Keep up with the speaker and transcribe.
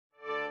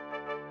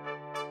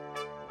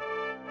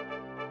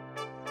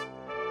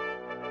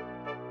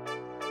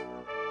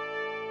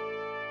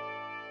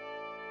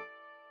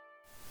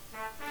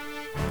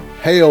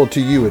Hail to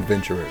you,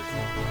 adventurers!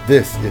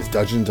 This is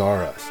Dungeons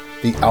R Us,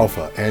 the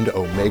alpha and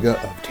omega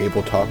of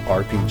tabletop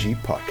RPG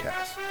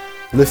podcasts.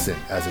 Listen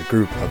as a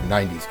group of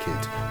 90s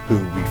kids who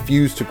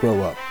refuse to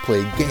grow up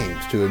play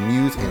games to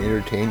amuse and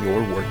entertain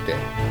your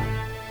workday.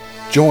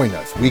 Join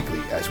us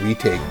weekly as we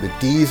take the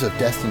D's of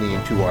Destiny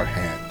into our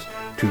hands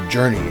to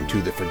journey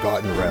into the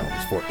forgotten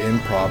realms for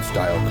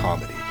improv-style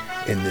comedy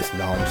in this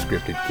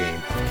non-scripted game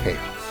of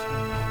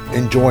chaos.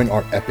 And join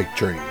our epic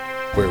journey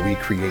where we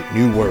create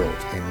new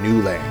worlds and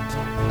new lands,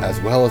 as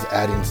well as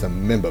adding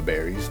some member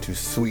berries to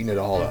sweeten it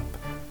all up.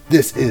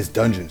 This is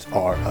Dungeons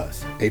R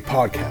Us, a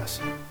podcast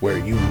where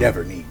you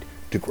never need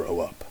to grow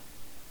up.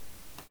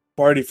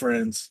 Party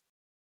friends.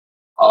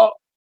 Oh.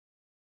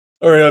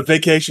 Or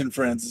vacation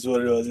friends is what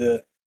it was, yeah.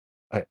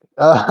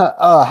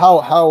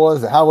 How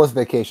was it? How was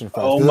Vacation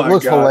Friends? Oh It my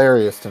looks God.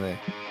 hilarious to me.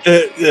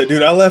 Yeah,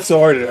 dude, I laughed so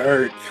hard it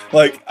hurt.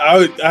 Like,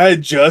 I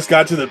had just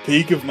got to the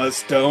peak of my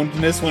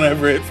stonedness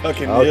whenever it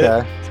fucking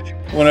hit.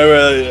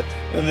 Whenever,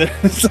 and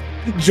then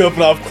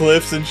jumping off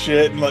cliffs and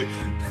shit, and like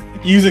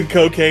using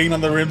cocaine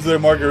on the rims of their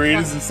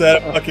margaritas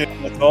instead of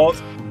fucking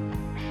adults.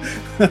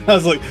 I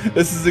was like,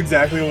 this is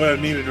exactly what I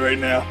needed right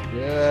now.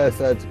 Yes,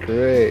 that's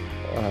great.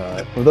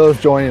 For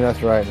those joining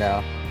us right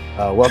now,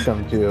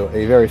 welcome to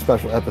a very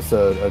special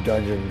episode of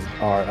Dungeons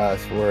R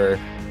Us, where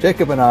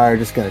Jacob and I are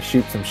just going to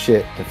shoot some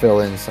shit to fill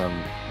in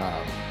some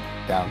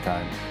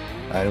downtime.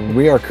 And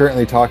we are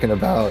currently talking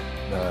about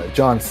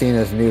John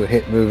Cena's new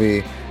hit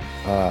movie,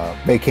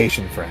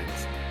 Vacation Friends.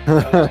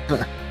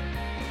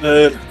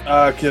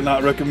 I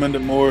cannot recommend it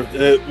more.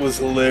 It was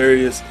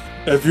hilarious.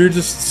 If you're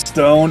just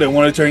stoned and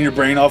want to turn your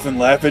brain off and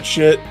laugh at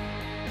shit,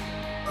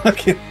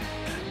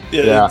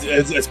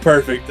 it's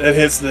perfect. It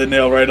hits the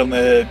nail right on the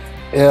head.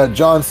 Yeah,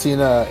 John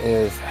Cena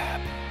is,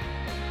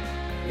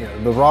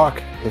 The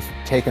Rock is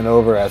taken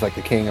over as like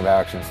the king of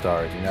action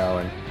stars,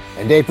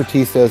 and Dave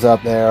Bautista's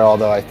up there,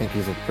 although I think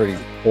he's a pretty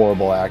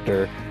horrible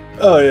actor.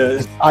 Oh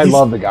yeah, I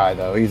love the guy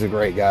though. He's a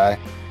great guy.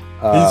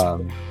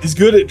 He's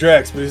good at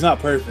Drax, but he's not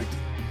perfect.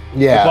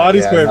 Yeah, the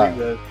body's perfect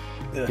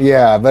though.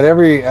 Yeah, but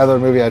every other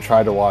movie I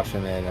tried to watch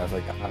him in, I was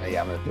like, I'm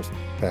gonna just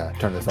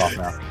turn this off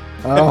now.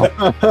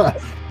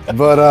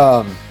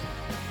 But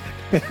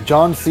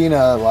John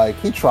Cena, like,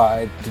 he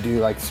tried to do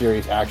like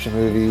serious action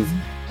movies.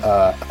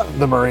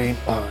 The Marine.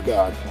 Oh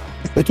God,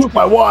 they took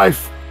my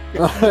wife.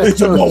 They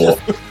took my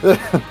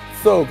wife.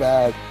 So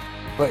bad,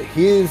 but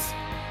his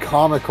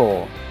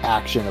comical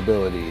action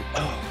ability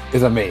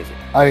is amazing.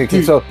 I mean,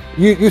 dude, so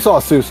you saw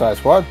Suicide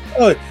Squad?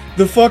 Oh,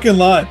 the fucking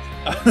line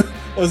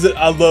was it?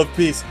 I love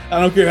peace.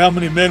 I don't care how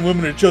many men,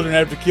 women, or children I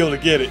have to kill to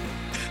get it.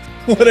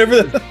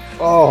 Whatever.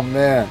 Oh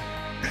man,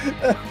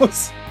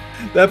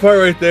 that part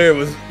right there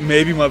was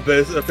maybe my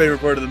favorite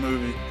part of the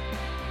movie.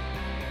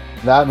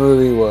 That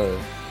movie was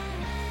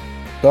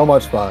so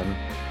much fun.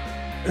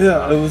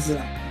 Yeah, it was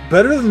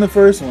better than the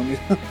first one.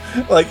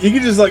 Like, you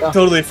could just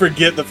totally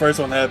forget the first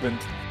one happened.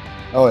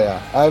 Oh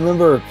yeah, I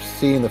remember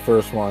seeing the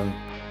first one,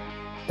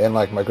 and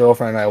like my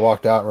girlfriend and I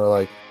walked out and we were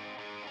like,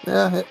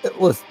 yeah, it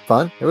was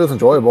fun. It was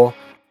enjoyable.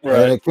 Right.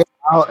 And it came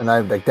out and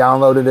I like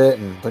downloaded it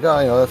and like,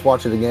 let's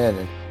watch it again.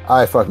 And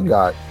I fucking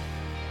got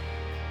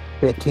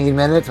 15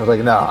 minutes. I was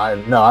like, no,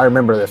 I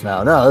remember this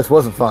now. No, this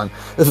wasn't fun.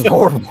 This is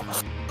horrible.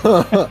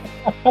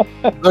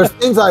 There's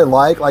things I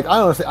like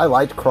honestly, I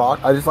liked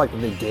Croc. I just like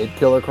when they did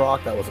Killer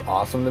Croc. That was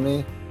awesome to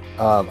me.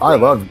 I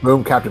loved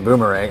Captain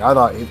Boomerang. I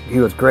thought he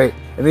was great.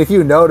 I mean, if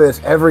you notice,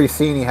 every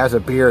scene he has a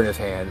beer in his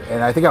hand.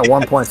 And I think at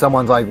one point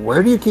someone's like,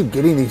 where do you keep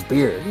getting these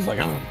beers? He's like,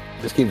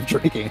 just keep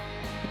drinking.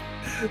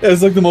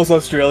 It's like the most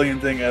Australian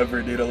thing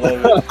ever, dude. I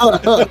love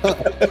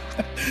it.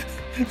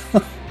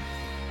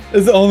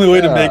 It's the only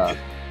way to make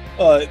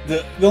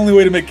the only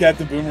way to make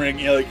Captain Boomerang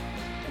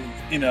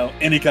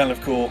any kind of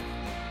cool.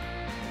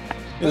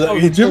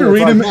 Did you ever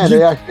read him? Did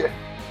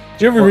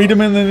you ever read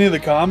him in any of the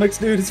comics,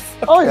 dude? It's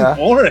fucking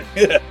boring.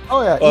 Yeah.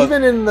 Oh yeah.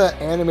 Even in the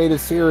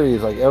animated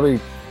series, like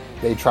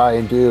they try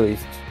and do, he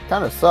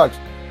kind of sucks.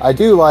 I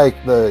do like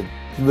the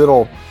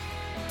little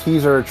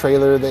teaser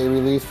trailer they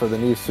released for the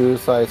new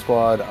Suicide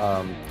Squad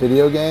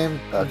video game,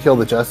 Kill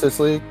the Justice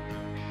League.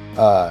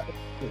 Yeah,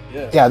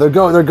 they're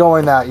going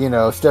that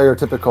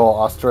stereotypical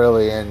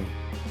Australian,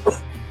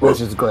 which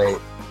is great.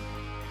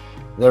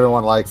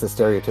 Everyone likes the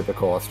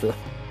stereotypical Australian.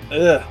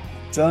 Yeah,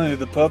 I'm telling you,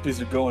 the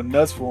puppies are going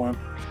nuts for him.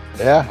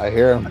 Yeah, I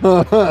hear him.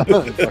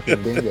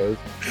 Fucking dingoes.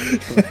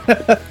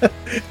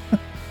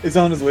 He's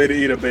on his way to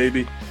eat a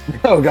baby.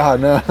 Oh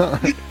God, no.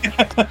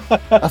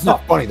 That's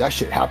not funny. That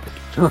shit happened.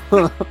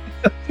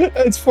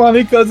 It's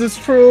funny because it's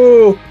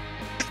true.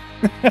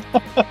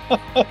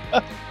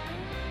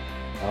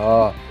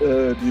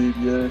 Dude,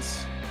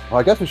 yes. Well,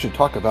 I guess we should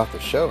talk about the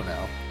show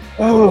now.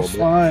 Oh,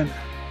 fine.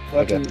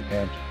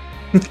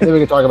 Maybe we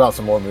can talk about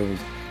some more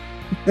movies.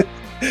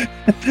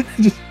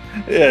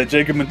 Yeah,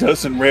 Jacob and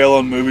Dustin rail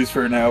on movies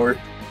for an hour.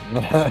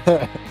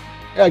 Yeah,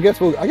 I guess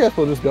we'll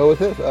just go with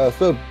this.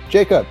 So,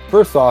 Jacob,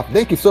 first off,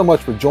 thank you so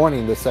much for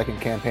joining this second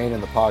campaign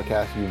in the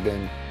podcast. You've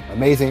been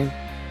amazing,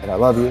 and I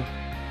love you.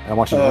 And I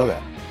want you to know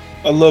that.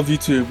 I love you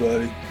too,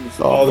 buddy.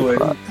 All the way,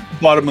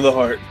 bottom of the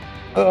heart.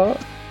 I'm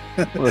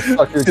gonna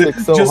suck your dick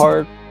so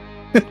hard.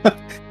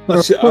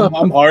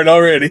 I'm hard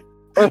already.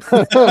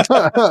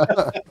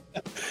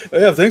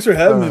 Yeah, thanks for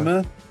having me,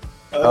 man.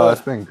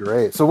 It's been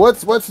great. So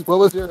what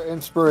was your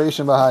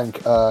inspiration behind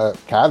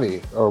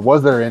Cavi, or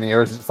was there any,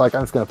 or is it just like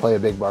I'm just gonna play a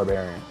big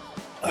barbarian?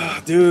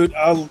 Dude,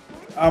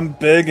 I'm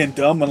big and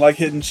dumb and like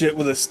hitting shit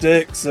with a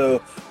stick,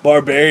 so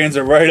barbarians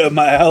are right up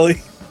my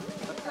alley.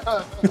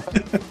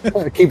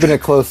 Keeping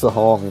it close to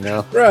home, you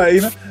know. Right,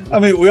 you know. I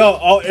mean, we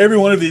all every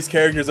one of these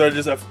characters are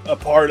just a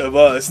part of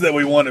us that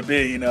we want to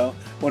be, you know,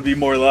 want to be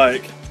more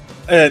like.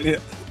 And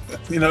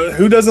you know,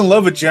 who doesn't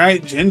love a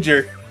giant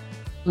ginger?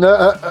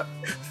 No,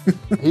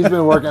 he's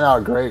been working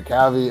out great,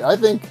 Cavi. I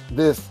think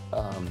this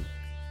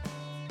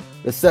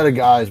set of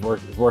guys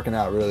is working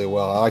out really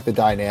well. I like the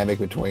dynamic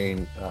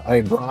between.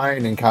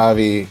 Brian and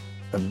Cavi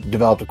have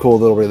developed a cool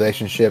little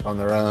relationship on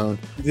their own.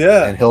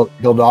 Yeah, and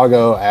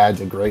Hildago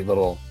adds a great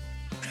little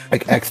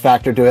like X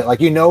factor to it.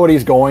 Like, you know what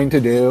he's going to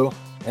do,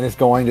 and it's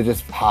going to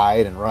just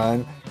hide and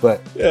run.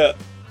 But yeah,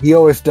 he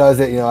always does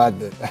it. You know, at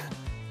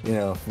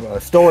the,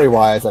 story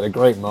wise, at a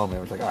great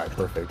moment. It's like, all right,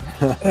 perfect.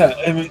 Yeah,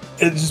 I mean,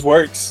 it just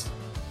works.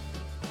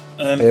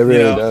 And, it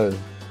really does.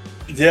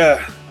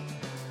 Yeah.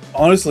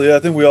 Honestly, I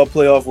think we all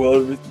play off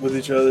well with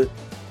each other.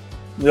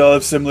 We all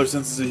have similar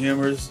senses of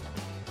humor.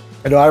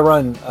 I know I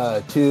run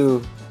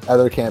 2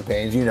 other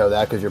campaigns. You know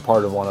that because you're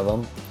part of one of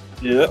them.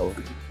 Yeah. So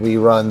we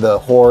run the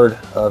Horde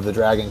of the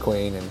Dragon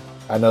Queen, and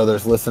I know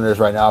there's listeners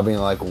right now being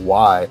like,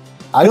 why?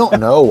 I don't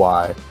know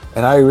why,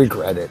 and I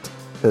regret it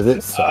because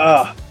it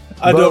sucks.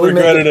 I don't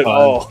regret it at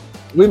all.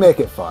 We make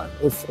it fun.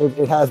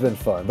 It has been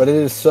fun, but it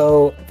is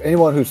so.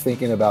 Anyone who's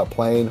thinking about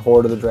playing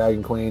Horde of the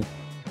Dragon Queen,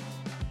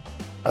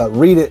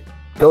 read it,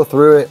 go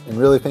through it, and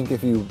really think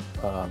if you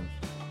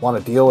want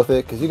to deal with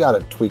it, because you got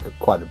to tweak it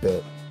quite a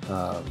bit.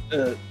 But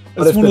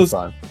it's been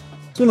fun.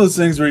 It's one of those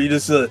things where you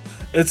just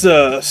it's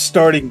a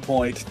starting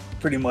point,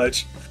 pretty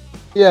much.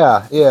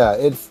 Yeah.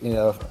 It's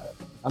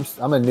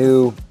I'm a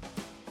new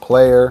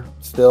player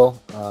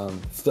still. I'm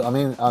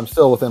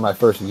still within my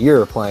first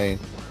year of playing.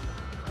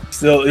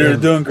 Still, you're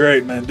doing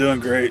great, man. Doing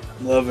great.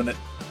 I'm loving it.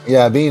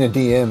 Yeah, being a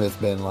DM has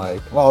been like,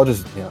 well,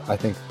 just, I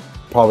think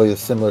probably a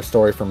similar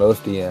story for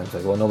most DMs.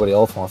 Like, well, nobody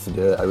else wants to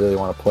do it. I really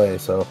want to play,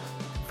 so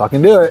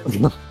fucking do it.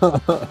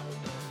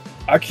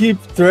 I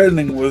keep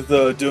threatening with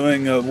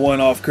doing a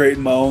one-off,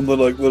 creating my own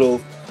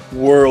little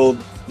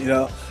world. You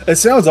know, it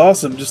sounds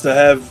awesome just to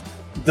have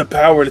the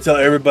power to tell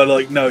everybody,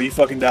 like, no, you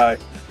fucking die.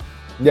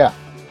 Yeah,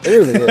 it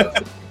really is.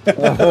 It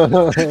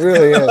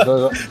really is,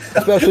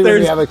 especially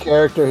when you have a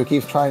character who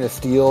keeps trying to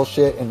steal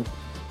shit in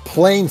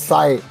plain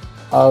sight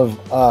of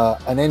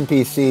an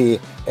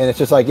NPC, and it's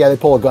just like, yeah, they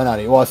pull a gun on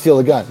you. Well, I steal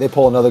the gun. They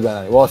pull another gun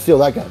on you. Well, I steal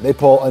that gun. They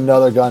pull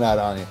another gun out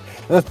on you.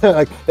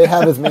 Like, they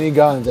have as many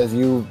guns as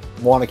you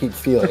want to keep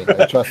stealing.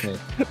 Like, trust me.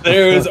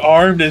 They're as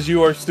armed as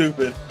you are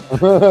stupid.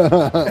 And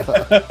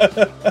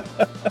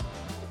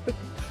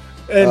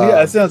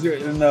yeah, it sounds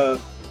great. And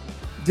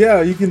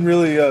yeah, you can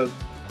really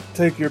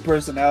take your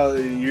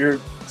personality, your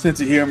sense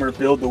of humor,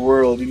 build the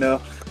world. You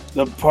know,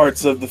 the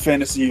parts of the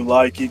fantasy you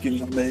like, you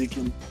can make.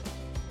 And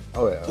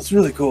oh yeah, it's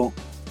really cool.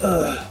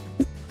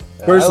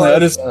 Personally, I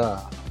just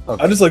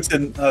like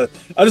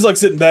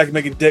sitting back and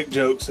making dick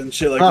jokes and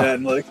shit like that,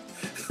 and like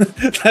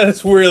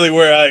that's really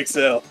where I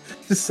excel.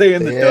 Just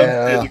saying the dumb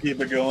shit to keep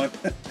it going.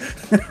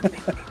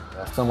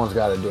 Someone's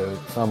got to do it.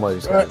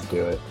 Somebody's got to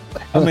do it.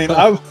 I mean,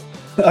 like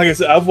I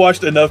said, I've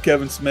watched enough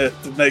Kevin Smith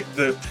to make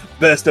the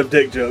best of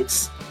dick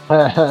jokes.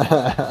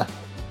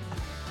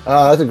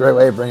 That's a great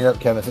way to bring it up,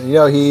 Kevin. You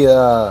know, he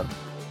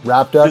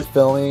wrapped up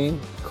filming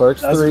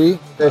Clerks 3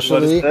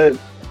 officially, and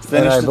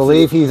I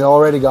believe he's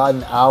already got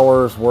an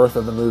hour's worth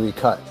of the movie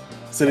cut.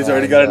 So he's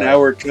already got an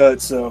hour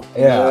cut, so...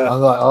 Yeah,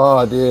 I'm like,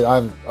 oh, dude,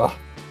 I'm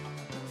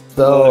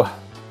so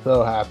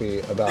happy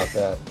about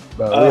that.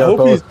 But we are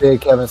both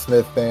big Kevin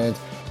Smith fans.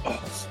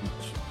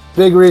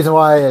 Big reason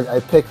why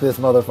I picked this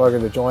motherfucker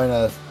to join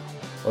us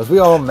was we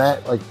all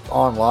met, like,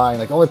 online.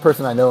 Like, the only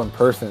person I know in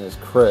person is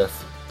Chris.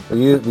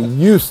 We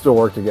used to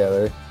work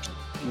together,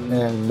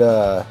 and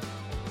the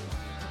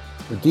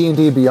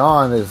D&D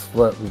Beyond is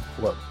what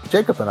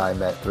Jacob and I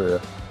met through.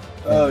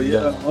 Oh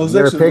yeah,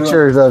 there are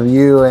pictures of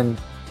you and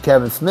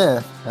Kevin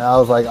Smith, and I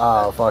was like,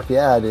 oh fuck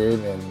yeah, dude!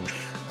 And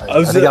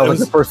I think that was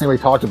the first thing we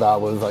talked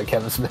about was like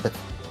Kevin Smith.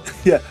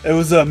 Yeah, it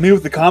was me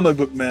with the comic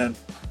book man,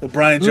 with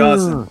Brian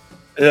Johnson.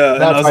 Yeah,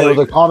 that's right, like,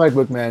 the comic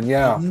book man.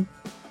 Yeah. Mm-hmm.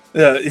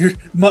 Yeah,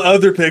 my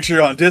other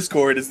picture on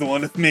Discord is the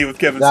one of me with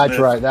Kevin Smith. That's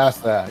right, that's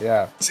that,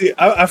 yeah. See,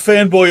 I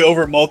fanboy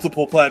over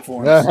multiple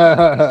platforms.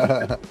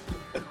 Yeah,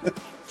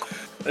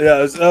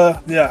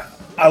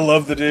 I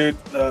love the dude.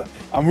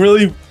 I'm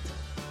really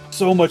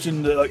so much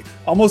into, like,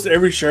 almost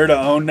every shirt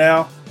I own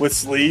now with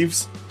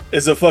sleeves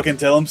is a fucking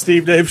Tell 'em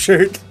Steve Dave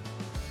shirt.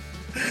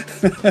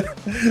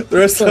 The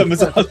rest of them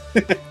is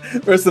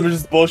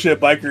just bullshit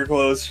biker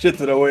clothes, shit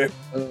that I wear.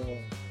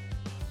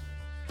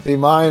 See,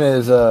 mine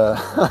is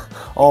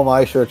all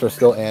my shirts are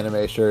still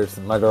anime shirts,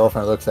 and my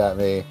girlfriend looks at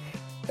me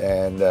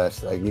and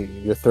it's like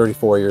you're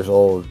 34 years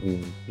old.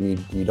 You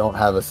don't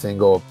have a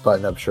single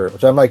button-up shirt.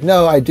 Which I'm like,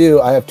 no, I do.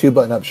 I have 2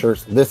 button-up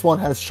shirts. This one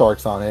has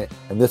sharks on it,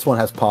 and this one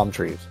has palm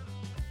trees.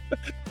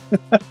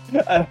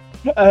 I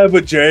have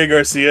a Jerry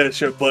Garcia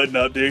shirt button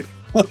up, dude.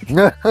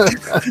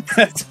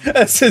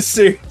 That's as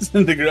serious.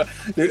 Dude,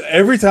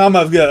 every time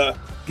I've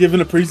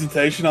given a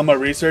presentation on my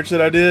research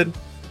that I did,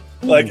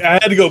 like I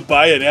had to go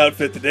buy an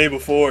outfit the day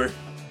before.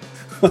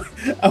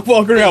 I'm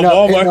walking around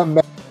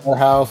Walmart. Our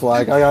house,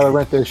 like I gotta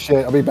rent this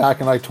shit. I'll be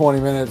back in like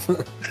 20 minutes.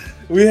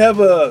 We have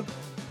a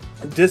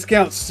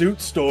discount suit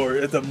store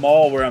at the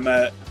mall where I'm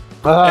at.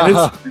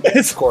 And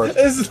it's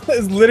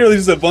literally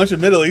just a bunch of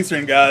Middle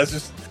Eastern guys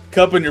just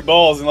cupping your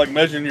balls and like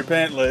measuring your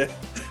pant leg.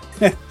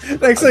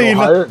 Next thing you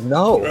know,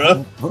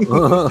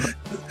 no,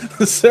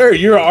 sir,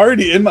 you're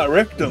already in my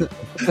rectum.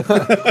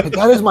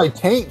 That is my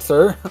taint,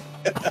 sir.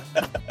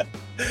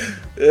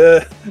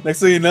 Yeah. Next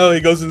thing you know, he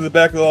goes into the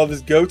back with all of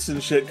his goats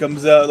and shit.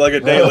 Comes out like a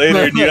day later,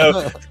 and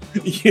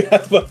you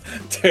have a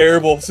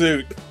terrible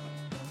suit,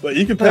 but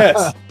you can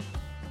pass.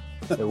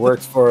 It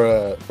works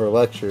for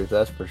lectures,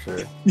 that's for sure.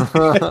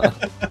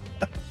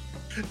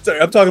 Sorry,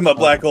 I'm talking about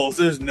black holes.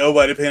 There's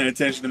nobody paying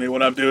attention to me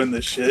when I'm doing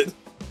this shit.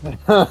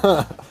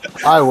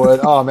 I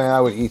would. Oh man,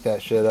 I would eat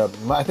that shit up.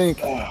 I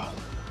think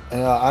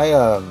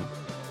the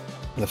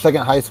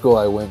second high school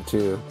I went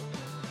to,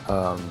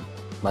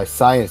 my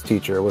science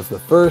teacher was the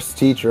first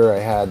teacher I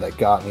had that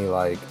got me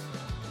like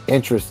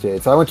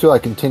interested. So I went to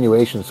like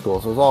continuation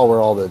school. So it was all where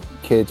all the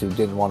kids who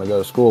didn't want to go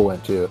to school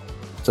went to.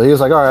 So he was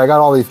like, all right, I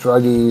got all these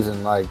druggies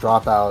and like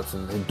dropouts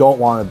and who don't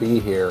want to be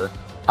here.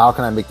 How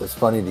can I make this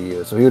funny to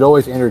you? So he would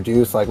always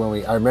introduce, like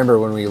I remember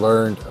when we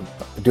learned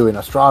doing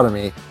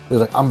astronomy, he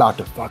was like, I'm about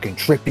to fucking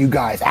trip you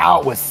guys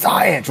out with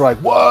science. We're like,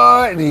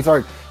 what? And he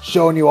started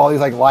showing you all these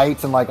like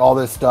lights and like all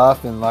this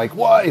stuff and like,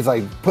 what? He's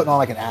like putting on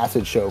like an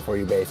acid show for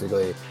you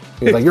basically.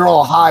 He's like, you're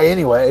all high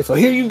anyway, so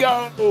here you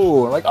go.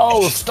 Like,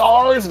 oh,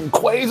 stars and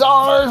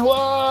quasars,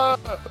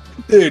 what?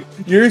 Dude,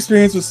 your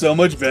experience was so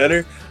much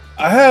better.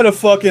 I had a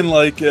fucking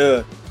like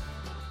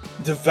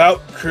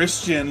devout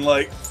Christian,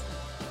 like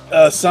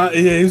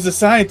he was a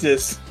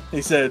scientist.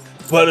 He said,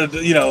 but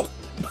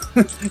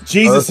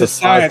Jesus is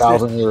science.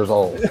 5,000 years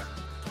old.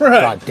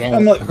 Right. God damn it.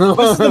 I'm like,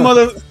 this is the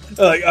mother.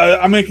 Like,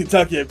 I'm in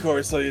Kentucky, of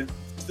course, so you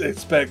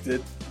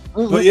expected.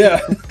 But yeah,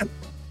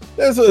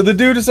 the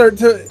dude to start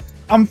to.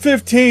 I'm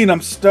 15. I'm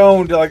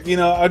stoned. Like,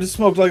 I just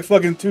smoked like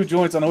fucking 2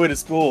 joints on the way to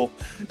school,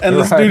 and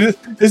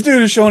this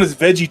dude is showing his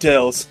Veggie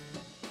Tales.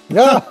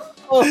 No,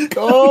 oh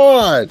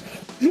god.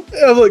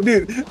 I'm like,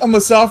 dude, I'm a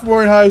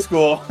sophomore in high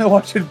school. I'm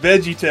watching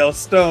Veggie Tales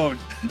stoned.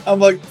 I'm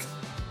like,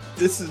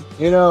 this is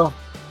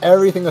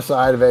everything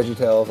aside of Veggie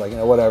Tales, like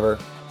whatever.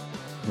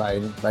 My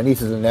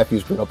nieces and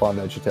nephews grew up on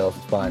Veggie Tales.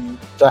 It's fine.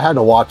 So I had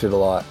to watch it a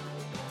lot,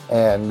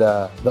 and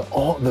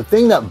the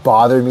thing that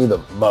bothered me the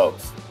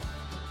most.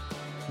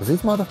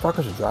 These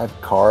motherfuckers drive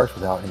cars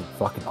without any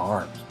fucking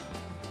arms.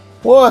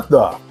 What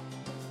the?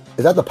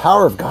 Is that the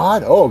power of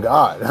God? Oh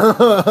God.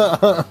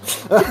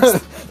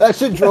 That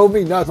shit drove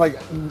me nuts. Like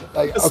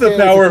that's the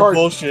power of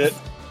bullshit.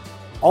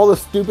 All the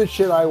stupid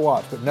shit I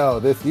watch, but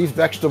no, these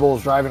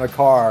vegetables driving a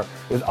car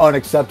is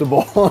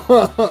unacceptable.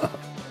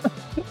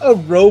 A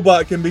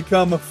robot can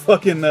become a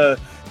fucking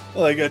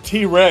like a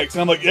T-Rex,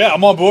 and I'm like, yeah,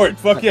 I'm on board.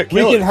 Fuck yeah,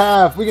 kill it.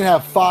 We can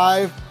have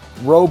 5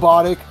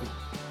 robotic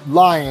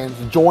lions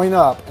join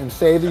up and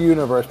save the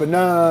universe, but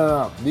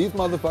no. These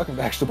motherfucking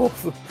vegetables.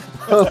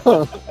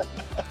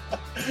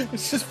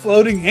 It's just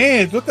floating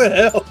hands. What the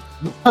hell?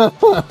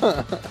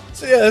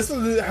 So yeah, this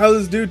is how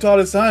this dude taught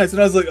us science,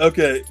 and I was like,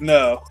 okay,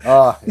 no.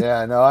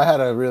 Yeah, no. I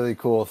had a really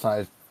cool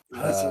science.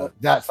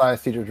 That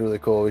science teacher was really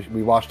cool.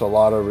 We watched a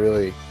lot of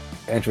really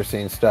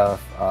interesting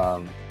stuff.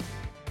 I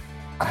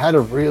had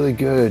a really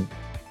good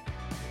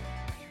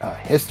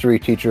history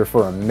teacher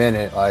for a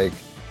minute. Like,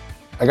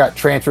 I got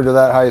transferred to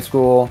that high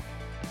school,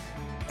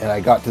 and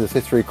I got to this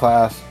history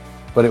class,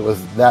 but it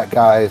was that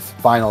guy's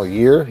final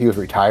year. He was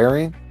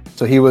retiring,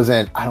 so he was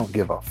in I don't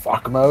give a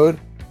fuck mode,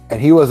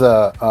 and he was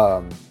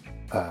a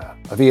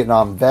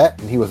Vietnam vet,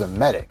 and he was a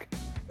medic.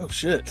 Oh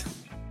shit!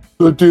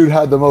 The dude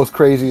had the most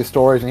craziest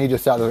stories, and he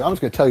just sat there like, I'm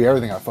just gonna tell you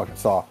everything I fucking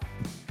saw.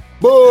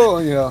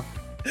 Boom,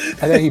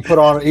 And then he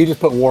just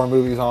put war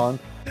movies on.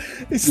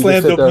 He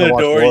slammed open the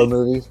door. War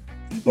movies.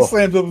 He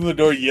slammed open the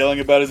door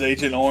yelling about his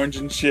Agent Orange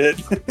and shit.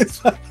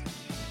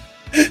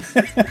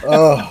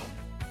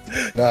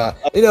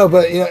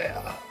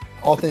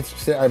 All things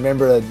considered, I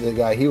remember the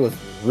guy, he was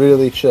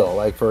really chill.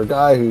 Like, for a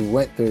guy who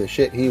went through the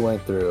shit he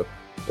went through,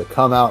 to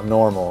come out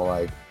normal,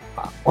 like,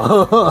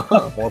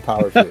 wow. More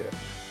power to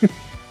you.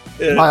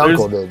 Yeah, my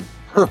uncle did.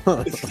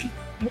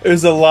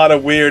 There's a lot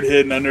of weird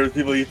hidden under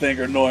people you think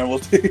are normal,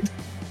 dude.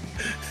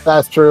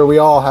 That's true. We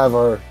all have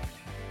our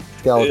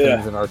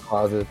skeletons in our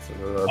closets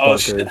or our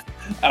bunkers. Shit.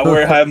 I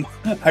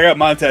got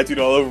mine tattooed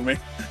all over me.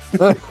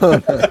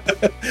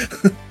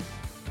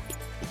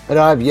 And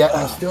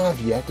I still have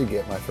yet to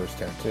get my first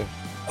tattoo.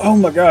 Oh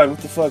my god, what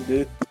the fuck,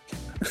 dude?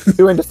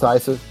 Too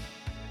indecisive.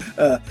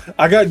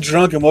 I got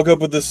drunk and woke up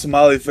with this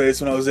smiley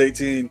face when I was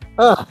 18.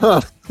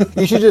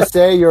 You should just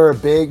say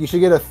you should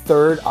get a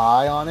third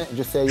eye on it and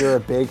just say you're a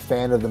big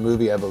fan of the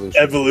movie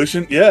Evolution.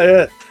 Evolution?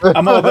 Yeah.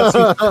 I'm all about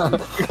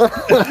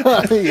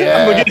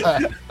Yeah.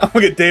 I'm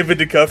gonna get David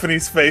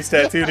Duchovny's face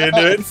tattooed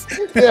into it.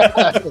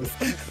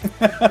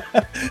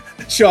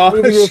 Sean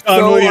so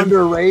William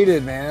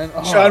underrated, man.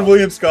 Oh. Sean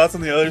William Scott's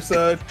on the other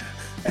side.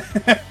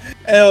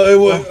 It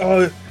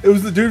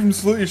was the dude from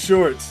Salute Your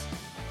Shorts.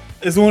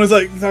 It's the one who's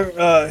like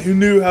who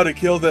knew how to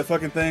kill that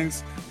fucking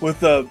things with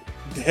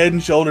Head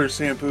and Shoulders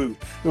shampoo.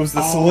 It was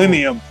the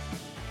selenium.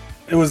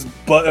 It was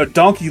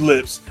Donkey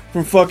Lips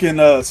from fucking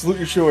Salute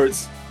Your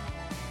Shorts.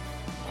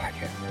 I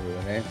can't remember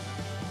the name.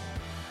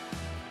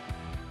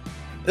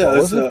 Yeah,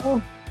 that's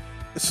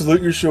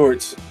Salute Your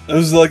Shorts. It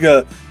was like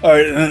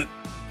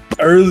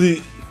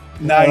early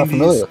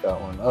 90s,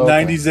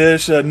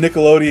 90s-ish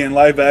Nickelodeon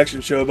live action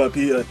show about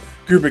a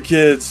group of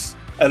kids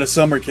at a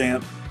summer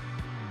camp.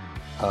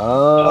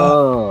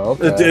 Oh,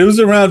 okay. It was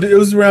around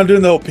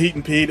during the whole Pete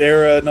and Pete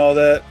era and all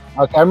that.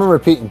 Okay, I remember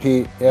Pete and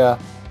Pete. Yeah.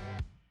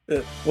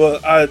 Well,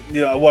 I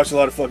watched a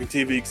lot of fucking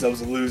TV because I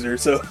was a loser.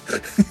 So.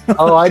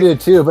 Oh, I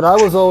did too, but I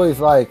was always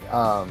like,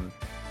 I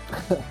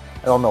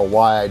don't know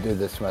why I did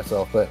this to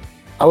myself, but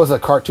I was a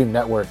Cartoon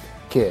Network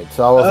kid,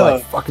 so I was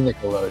like fucking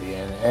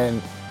Nickelodeon,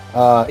 and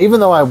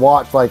even though I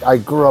watched, like, I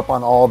grew up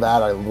on all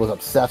that, I was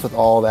obsessed with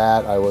all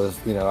that. I was,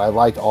 I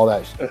liked all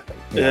that,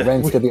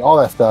 Ren Stimpy, all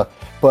that stuff,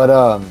 but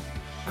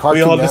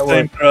Cartoon Network, the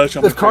same crush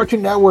on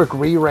Cartoon Network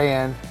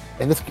reran.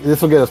 And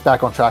this will get us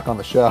back on track on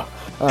the show.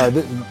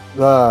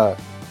 The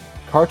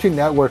Cartoon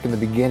Network in the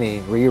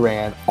beginning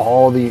reran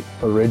all the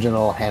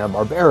original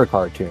Hanna-Barbera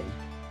cartoons.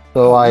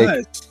 So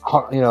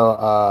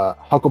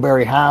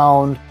Huckleberry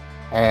Hound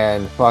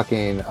and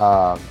fucking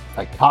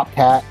like Top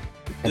Cat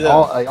and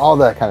all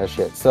that kind of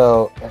shit.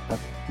 So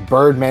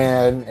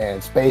Birdman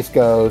and Space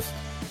Ghost.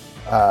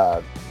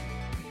 So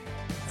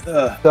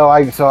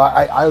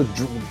I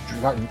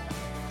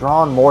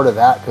drawn more to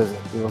that because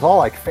it was all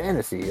like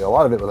fantasy. A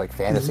lot of it was like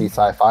fantasy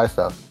sci-fi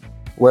stuff,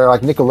 where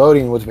like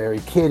Nickelodeon was very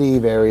kiddie,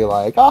 very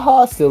like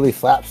silly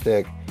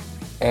slapstick.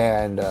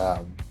 And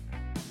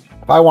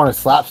if I wanted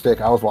slapstick,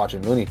 I was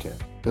watching Looney Tunes,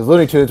 because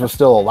Looney Tunes was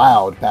still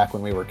allowed back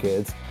when we were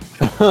kids.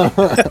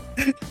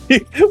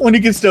 When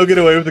you could still get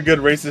away with a good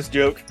racist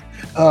joke.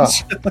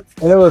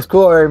 And it was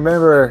cool. I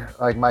remember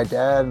like my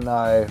dad and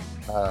I,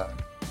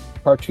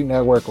 Cartoon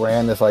Network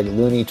ran this like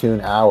Looney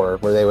Tune hour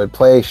where they would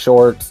play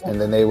shorts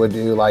and then they would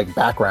do like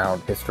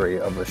background history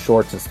of the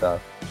shorts and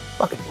stuff.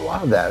 Fucking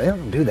love that. They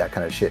don't do that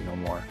kind of shit no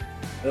more.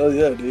 Hell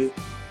yeah, dude.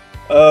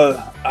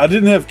 I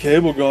didn't have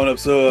cable growing up,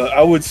 so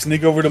I would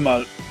sneak over to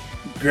my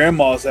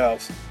grandma's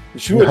house.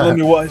 She wouldn't let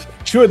me watch.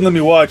 She wouldn't let me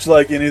watch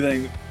like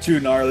anything too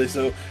gnarly.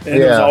 So it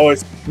was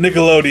always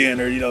Nickelodeon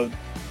or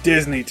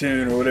Disney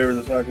Tune or whatever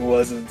the fuck it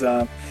was at the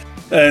time.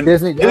 And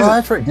Disney.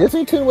 That's right.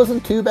 Disney Tune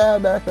wasn't too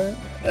bad back then.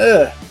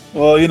 Yeah.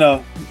 Well,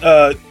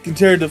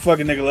 compared to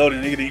fucking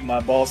Nickelodeon, they could eat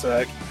my ball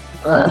sack.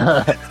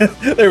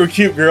 They were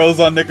cute girls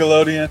on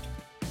Nickelodeon.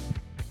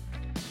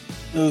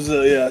 It was,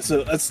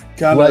 so that's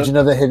kind of... Legend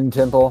of the Hidden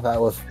Temple,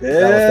 that was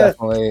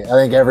definitely... I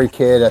think every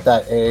kid at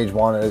that age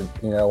wanted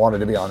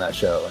to be on that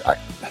show. I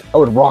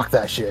would rock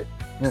that shit.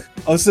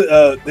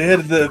 Also, they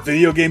had the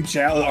video game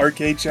challenge,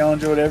 arcade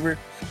challenge or whatever.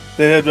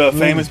 They had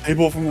famous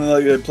people from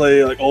that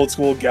play like old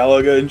school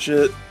Galaga and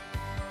shit.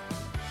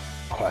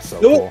 Oh, that's so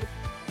cool.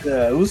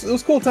 Yeah, it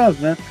was cool times,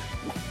 man.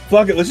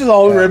 Fuck it, let's just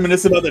all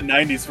reminisce about the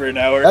 90s for an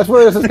hour. That's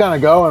where this is kind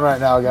of going right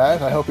now,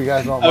 guys. I hope you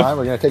guys don't mind.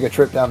 We're going to take a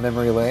trip down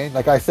memory lane.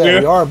 Like I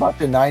said, we are a bunch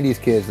of 90s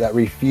kids that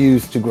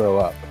refuse to grow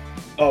up.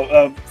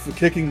 For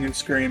kicking and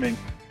screaming.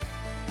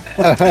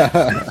 Speaking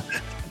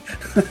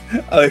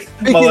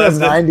of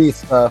 90s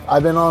stuff,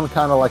 I've been on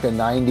kind of like a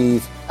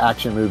 90s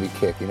action movie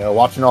kick,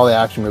 watching all the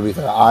action movies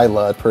that I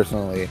loved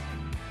personally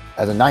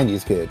as a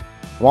 90s kid.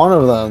 One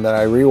of them that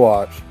I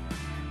rewatched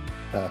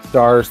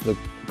stars the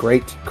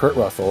great Kurt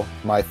Russell,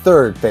 my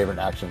third favorite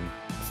action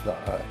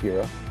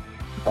hero,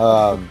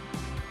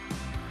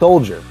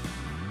 Soldier.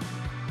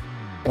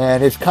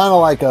 And it's kind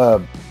of like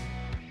a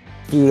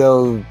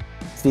pseudo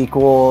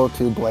sequel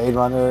to Blade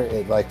Runner.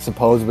 It like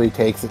supposedly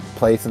takes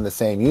place in the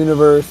same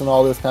universe and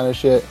all this kind of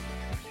shit.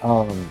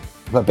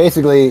 But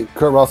basically,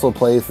 Kurt Russell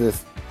plays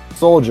this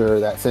soldier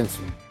that since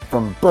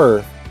from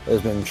birth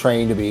has been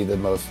trained to be the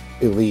most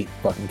elite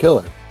fucking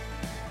killer.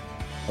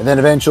 And then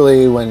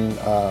eventually when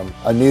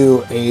a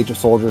new age of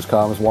soldiers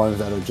comes, ones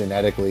that are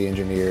genetically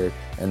engineered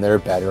and they're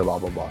better, blah,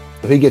 blah, blah.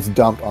 So he gets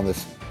dumped on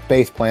this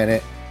space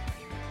planet,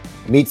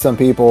 meets some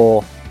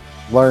people,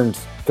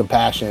 learns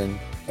compassion,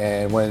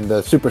 and when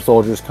the super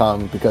soldiers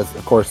come, because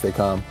of course they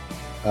come,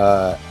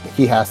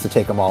 he has to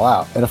take them all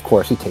out. And of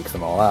course he takes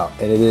them all out.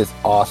 And it is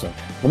awesome.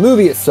 The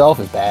movie itself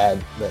is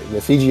bad. The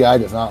CGI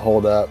does not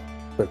hold up.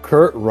 But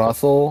Kurt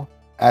Russell,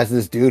 as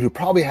this dude who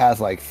probably has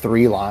like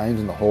 3 lines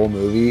in the whole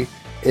movie,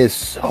 is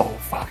so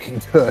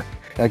fucking good.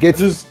 Like I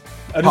just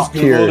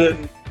Googled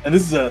it, and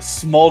this is a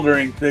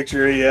smoldering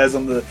picture he has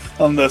on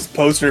the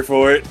poster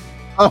for it.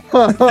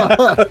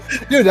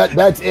 Dude,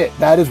 that's it.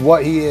 That is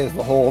what he is.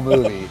 The whole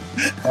movie.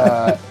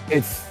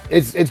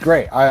 It's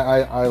great.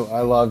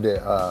 I loved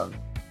it.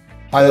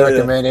 Highly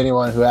recommend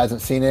anyone who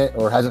hasn't seen it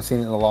or hasn't seen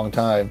it in a long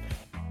time.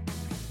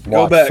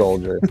 Watch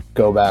Soldier.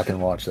 Go back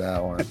and watch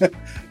that one.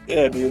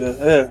 Yeah,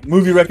 dude.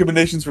 Movie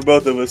recommendations for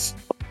both of us.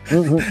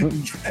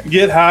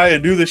 Get high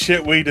and do the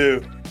shit we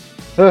do.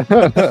 So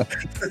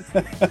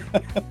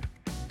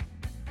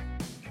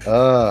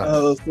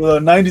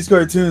 90s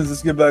cartoons.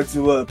 Let's get back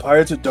to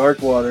Pirates of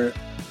Darkwater.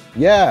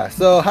 Yeah.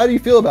 So, how do you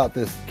feel about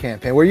this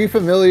campaign? Were you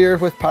familiar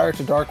with Pirates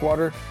of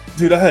Darkwater?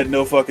 Dude, I had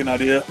no fucking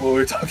idea what we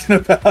were talking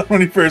about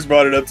when he first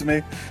brought it up to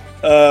me.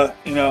 I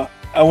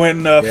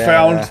went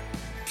and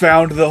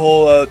found the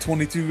whole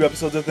 22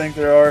 episodes I think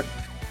there are.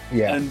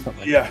 Yeah. And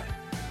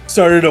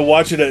started to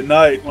watch it at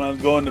night when I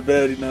was going to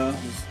bed.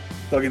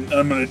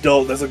 I'm an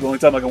adult. That's like the only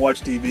time I can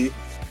watch TV.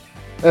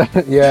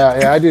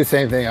 yeah, I do the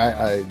same thing.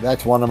 I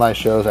that's one of my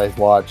shows I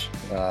watch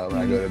when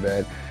I go to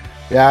bed.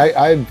 Yeah,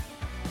 I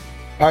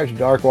Pirates of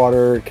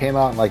Darkwater came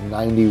out in like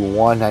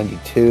 91,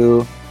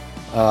 92.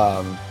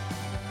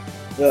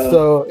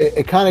 So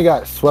it kind of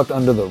got swept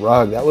under the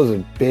rug. That was a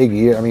big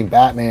year. I mean,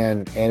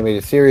 Batman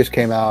animated series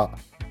came out,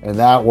 and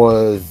that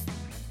was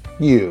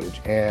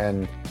huge.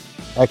 And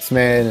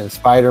X-Men and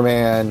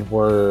Spider-Man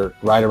were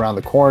right around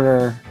the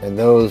corner, and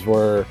those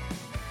were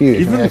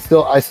huge. I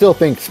still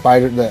think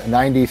the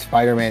 90s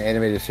Spider-Man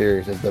animated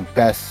series is the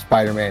best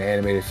Spider-Man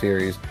animated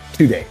series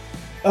to date.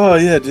 Oh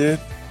yeah, dude.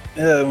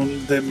 Yeah,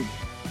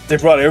 they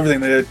brought everything.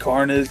 They had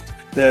Carnage,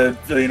 they had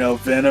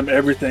Venom.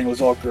 Everything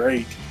was all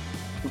great.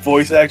 The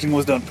voice acting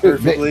was done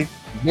perfectly.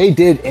 They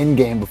did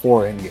Endgame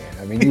before Endgame.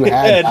 I mean, you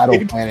had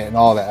Battle Planet and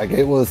all that. Like,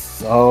 it was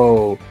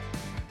so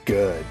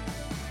good.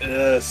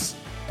 Yes.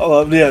 I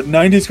love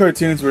 90s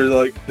cartoons were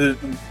like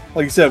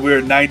you said, we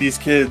were 90s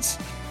kids.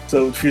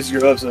 So she's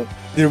grew up. So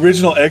the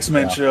original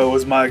X-Men show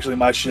was my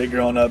shit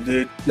growing up,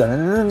 dude. Oh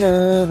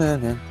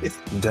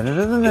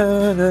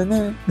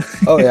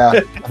yeah, I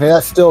mean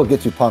that still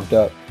gets you pumped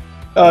up.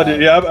 Oh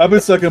dude, yeah, I've been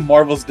sucking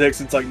Marvel's dick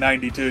since like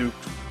 '92.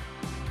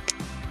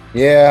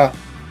 Yeah.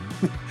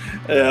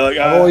 Yeah, like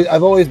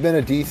I've always been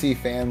a DC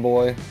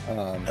fanboy. I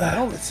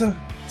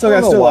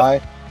don't know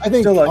why. I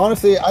think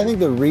honestly, I think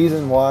the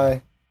reason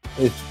why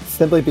is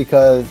simply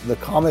because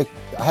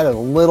I had a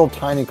little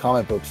tiny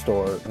comic book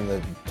store in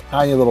the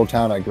tiny little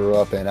town I grew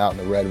up in out in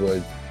the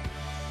Redwoods,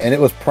 and it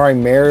was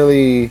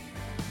primarily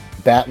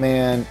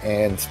Batman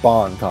and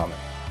Spawn comics.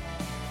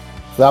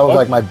 So that was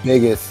like my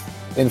biggest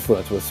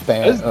influence was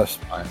Spawn.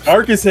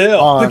 Dark as hell.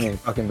 Spawn and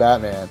fucking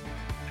Batman.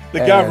 The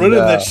guy running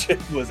that shit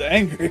was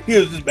angry. He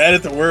was just mad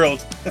at the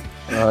world.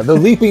 The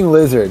Leaping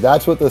Lizard.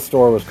 That's what the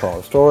store was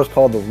called. The store was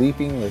called the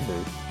Leaping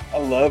Lizard. I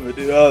love it,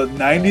 dude.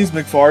 90s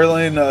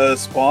McFarlane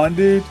Spawn,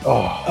 dude.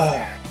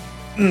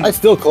 I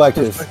still collect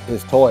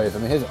his toys. I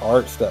mean, his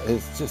art stuff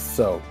is just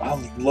so. I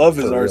love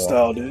his art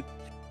style, dude.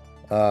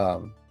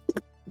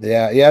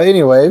 Yeah.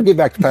 Anyway, get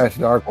back to Pirates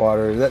of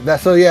Darkwater.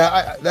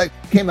 That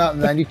came out in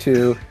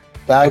 '92,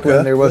 back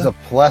when there was a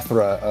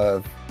plethora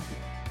of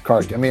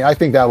cartoons. I mean, I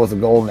think that was a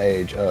golden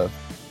age of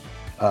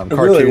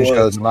cartoon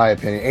shows, in my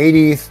opinion.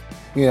 '80s,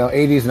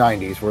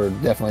 90s were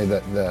definitely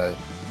the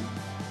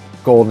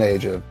golden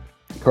age of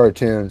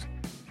cartoons.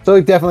 So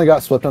it definitely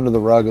got swept under the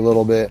rug a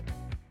little bit,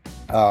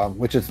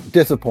 which is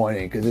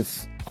disappointing because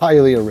it's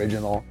highly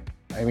original.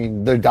 I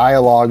mean, the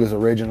dialogue is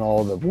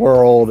original, the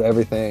world,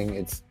 everything.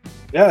 It's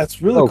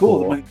really so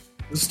cool. I mean,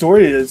 the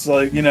story is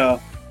like, it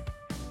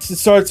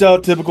starts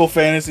out typical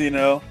fantasy,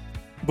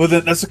 but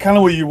then that's kind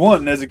of what you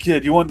want as a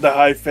kid. You want the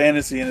high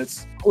fantasy, and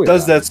it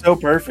does that so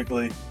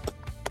perfectly.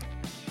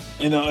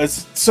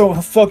 It's so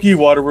fuck you,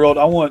 Waterworld.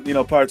 I want,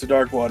 Pirates of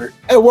Darkwater.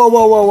 Hey,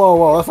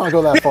 whoa! Let's not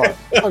go that far.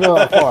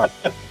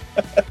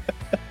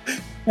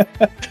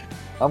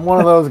 I'm one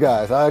of those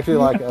guys. I actually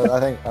like. I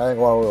think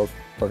Waterworld's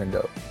fucking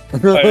dope.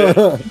 I'm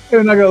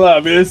not gonna lie. I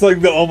mean, it's like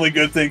the only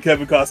good thing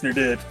Kevin Costner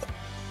did.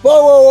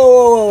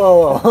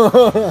 Whoa!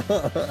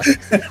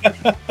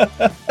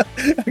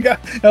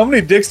 How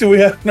many dicks do we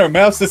have in our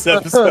mouths this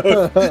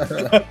episode?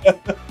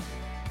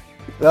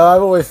 No,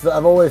 I've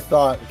always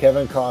thought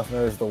Kevin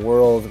Costner is the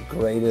world's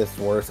greatest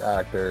voice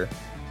actor.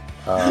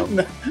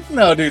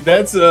 No, dude,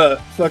 that's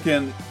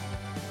fucking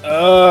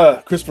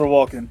Christopher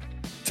Walken.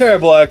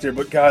 Terrible actor,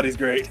 but God, he's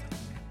great.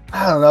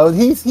 I don't know.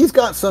 He's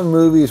got some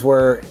movies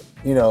where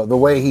the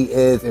way he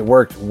is, it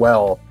worked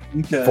well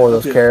for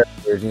those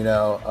characters.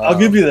 I'll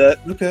give you that.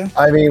 Okay.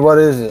 I mean, what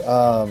is it?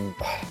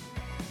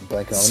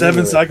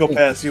 Seven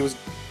Psychopaths. He was.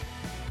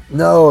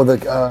 No,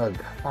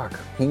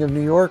 King of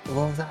New York.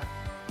 What was that?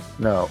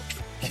 No.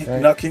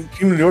 King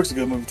of New York's a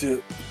good movie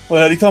too.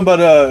 Well, are you talking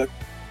about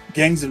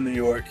Gangs of New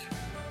York?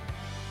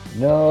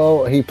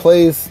 No, he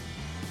plays,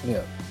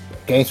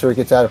 gangster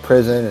gets out of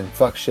prison and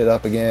fucks shit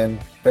up again.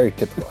 Very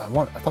typical.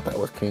 I thought that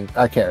was King.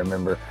 I can't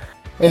remember.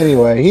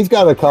 Anyway, he's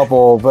got a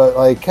couple, but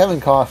like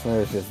Kevin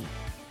Costner is just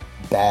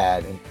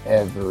bad in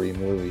every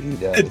movie he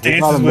does. It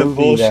dances with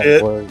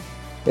bullshit.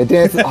 It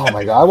dances. Oh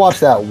my god, I watched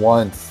that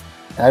once.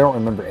 I don't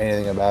remember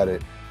anything about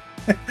it.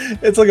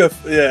 It's like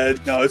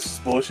it's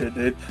just bullshit,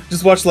 dude.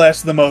 Just watch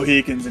Last of the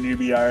Mohicans and you'll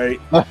be all right.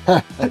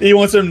 You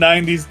want some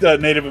 '90s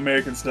Native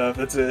American stuff?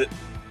 That's it.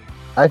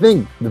 I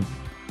think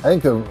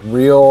the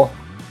real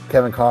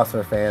Kevin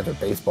Costner fans are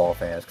baseball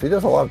fans because he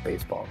does a lot of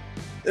baseball.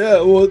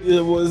 Yeah, well,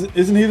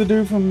 isn't he the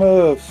dude from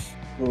what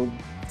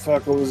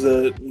was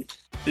it?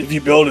 If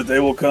you build it, they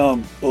will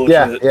come.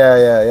 Bullshit.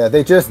 Yeah.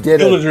 They just did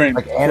Build a dream.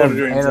 Like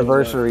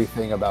anniversary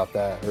thing about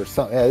that or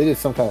something. Yeah, they did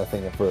some kind of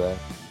thing for that.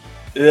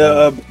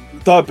 Yeah, I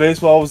thought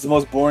baseball was the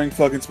most boring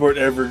fucking sport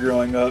ever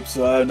growing up,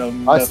 so I know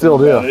nothing I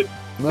still about do. it.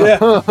 Yeah.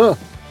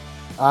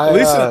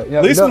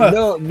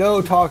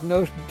 No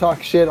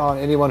talk shit on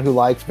anyone who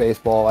likes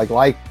baseball,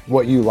 like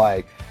what you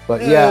like.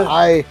 But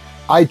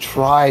I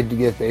tried to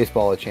give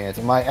baseball a chance,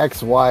 and my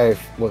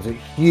ex-wife was a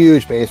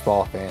huge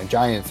baseball fan,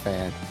 Giants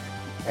fan.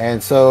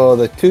 And so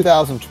the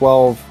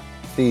 2012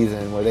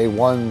 season where they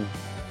won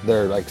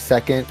their like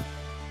second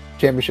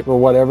championship or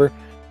whatever,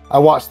 I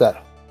watched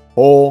that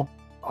whole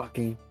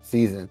fucking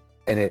season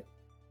and it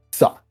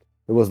sucked.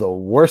 It was the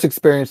worst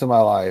experience of my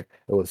life.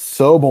 It was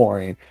so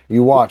boring.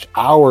 You watch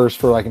hours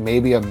for like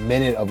maybe a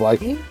minute of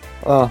like,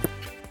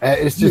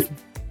 it's just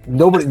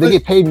nobody. They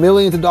get paid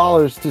millions of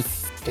dollars to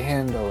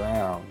stand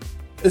around.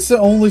 It's the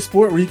only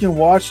sport where you can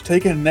watch,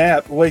 take a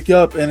nap, wake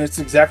up, and it's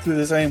exactly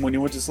the same when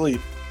you went to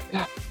sleep.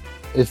 Yeah,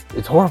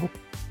 it's horrible.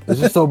 It's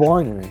just so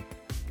boring to me.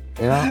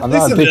 You know, I'm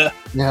not a big.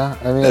 Yeah,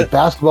 I mean, like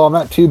basketball. I'm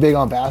not too big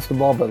on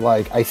basketball, but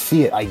like I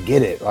see it, I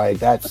get it. Like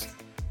that's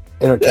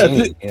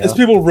entertaining. Yeah, it's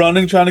people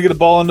running, trying to get a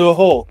ball into a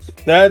hole.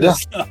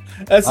 That's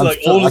like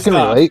old as time.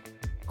 I can relate.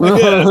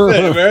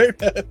 Yeah, right.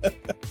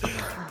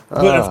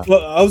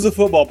 But I was a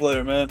football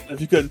player, man. If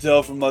you couldn't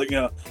tell from like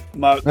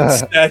my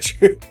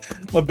stature,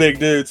 my big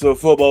dude. So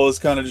football was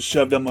kind of just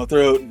shoved down my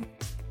throat. And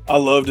I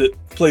loved it.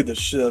 Played the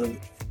shit out of it.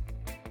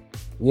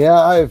 Yeah,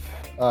 I've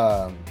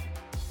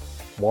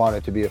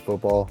wanted to be a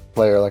football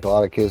player like a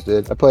lot of kids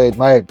did.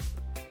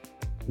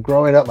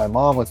 Growing up, my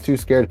mom was too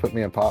scared to put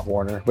me in Pop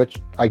Warner,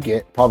 which I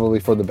get, probably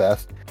for the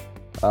best.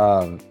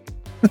 So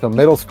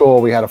middle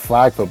school, we had a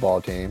flag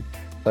football team.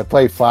 I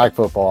played flag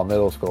football in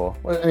middle school.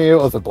 I mean, it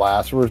was a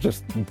blast. We were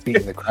just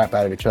beating the crap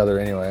out of each other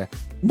anyway.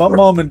 My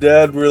mom and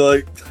dad were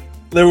like,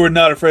 they were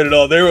not afraid at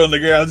all. They were on the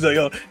ground like,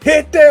 oh,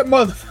 hit that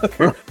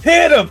motherfucker.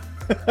 Hit him.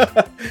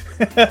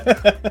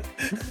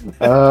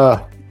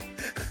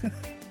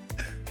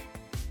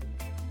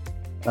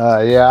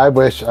 Yeah, I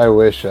wish I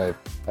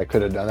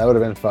could have done. That would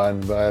have been fun.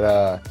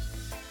 But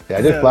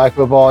I did flag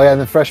football. Yeah, and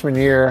then freshman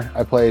year,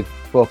 I played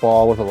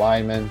football with a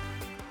lineman.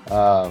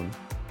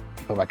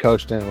 But my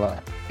coach didn't like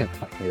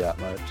me that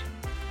much.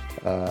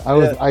 I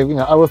was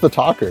the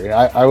talker.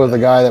 I was the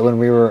guy that when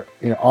we were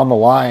on the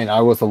line,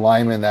 I was the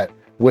lineman that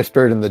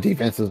whispered in the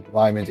defensive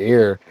lineman's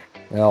ear,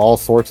 all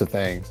sorts of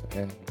things.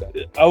 And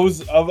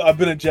I've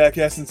been a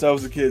jackass since I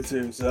was a kid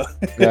too. So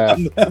yeah.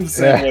 I'm the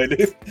same way,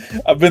 dude.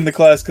 I've been the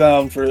class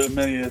clown for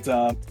many a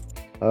time.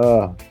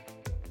 I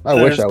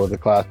wish I was the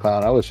class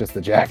clown. I was just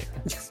the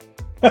jackass.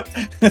 I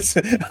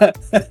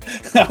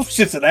was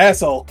just an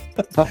asshole.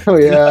 Oh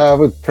yeah, I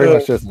was pretty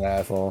much just an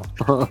asshole.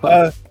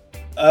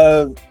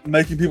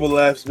 Making people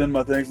laugh has been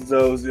my thing since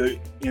I was,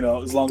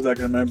 as long as I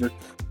can remember.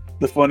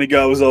 The funny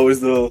guy was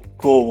always the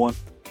cool one.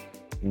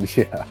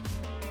 Yeah.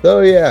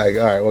 So yeah,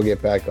 all right, we'll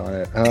get back on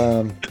it.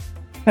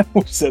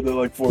 We said that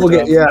like 4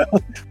 times.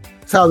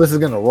 That's how this is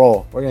gonna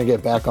roll. We're gonna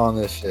get back on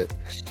this shit.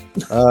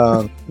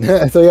 So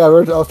yeah, I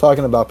was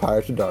talking about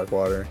Pirates of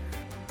Darkwater.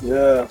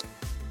 Yeah,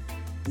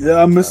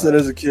 I missed it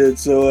as a kid.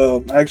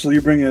 So actually,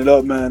 you bringing it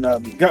up, man, I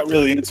got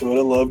really into it.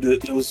 I loved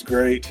it. It was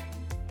great.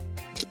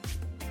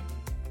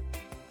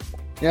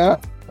 Yeah,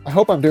 I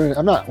hope I'm doing it.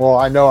 I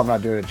know I'm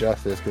not doing it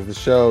justice because the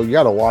show, you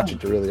got to watch it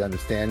to really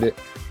understand it.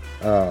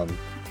 And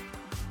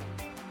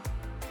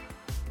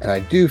I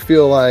do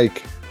feel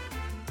like,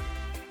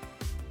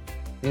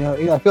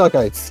 I feel like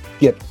I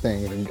skipped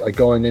things and like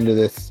going into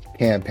this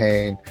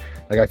campaign.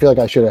 Like I feel like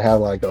I should have had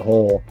like a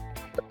whole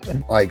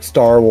like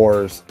Star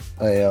Wars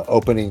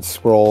opening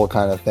scroll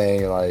kind of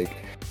thing, like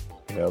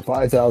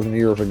 5,000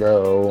 years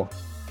ago,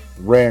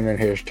 Ren and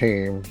his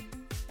team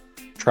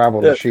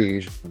traveled to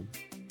Sheesh.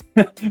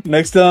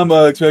 Next time,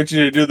 I expect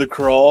you to do the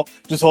crawl.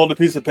 Just hold a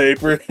piece of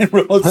paper and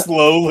roll it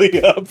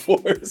slowly up for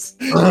us.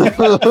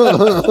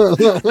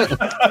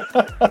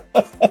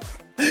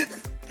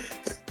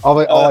 I'll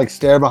like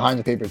stare behind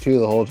the paper too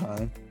the whole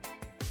time.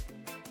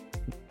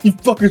 You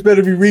fuckers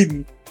better be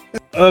reading.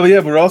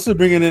 Yeah, but we're also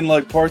bringing in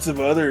like parts of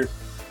other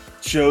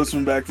shows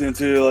from back then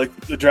too, like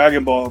the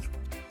Dragon Ball.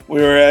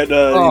 We were at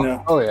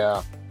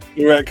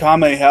we were at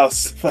Kame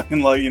House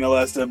fucking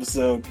last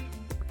episode.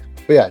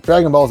 But yeah,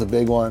 Dragon Ball is a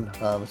big one,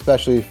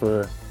 especially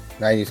for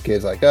 90s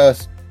kids like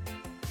us.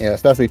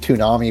 Especially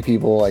Toonami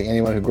people, like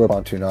anyone who grew up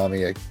on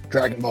Toonami, like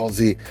Dragon Ball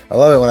Z. I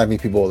love it when I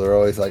meet people, they're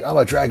always like, I'm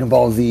a Dragon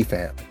Ball Z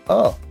fan.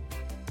 Oh,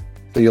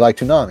 so you like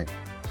Toonami?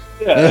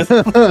 Yeah.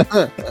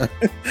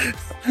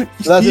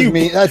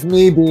 That's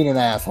me being an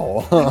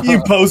asshole.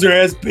 You poser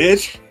ass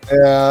bitch.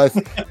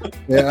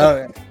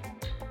 Yeah.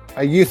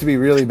 I used to be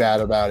really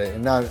bad about it,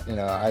 and now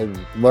I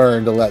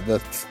learned to let the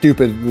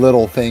stupid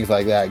little things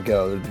like that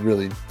go. They're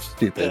really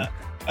stupid. Yeah.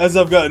 As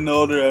I've gotten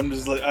older, I'm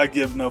just like I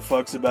give no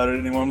fucks about it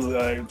anymore. I'm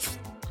like,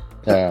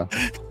 yeah.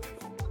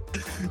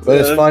 But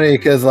it's funny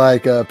because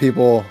like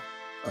people,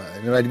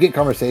 I get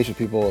conversations with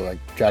people like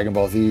Dragon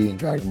Ball Z and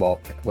Dragon Ball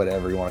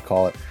whatever you want to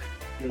call it.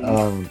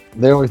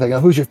 They're always like, oh,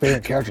 "Who's your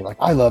favorite character?" Like,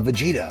 I love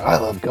Vegeta. I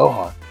love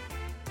Gohan.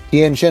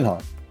 Tien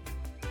Shinhan.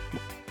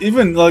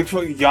 Even like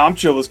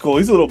Yamcha was cool.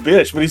 He's a little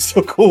bitch, but he's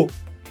so cool.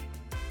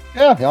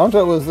 Yeah,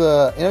 Yamcha was.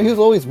 He was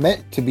always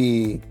meant to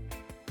be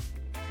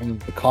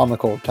the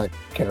comical type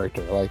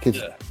character. Like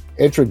he's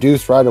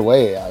introduced right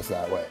away as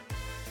that way.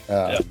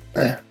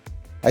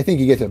 I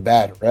think he gets a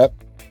bad rep.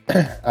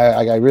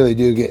 I really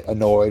do get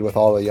annoyed with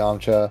all the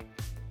Yamcha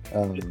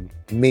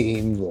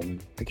memes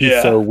and like,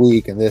 he's so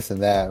weak and this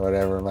and that,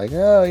 whatever. I'm like,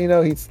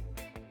 oh, he's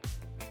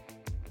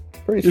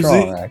pretty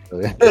strong,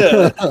 actually.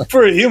 Yeah,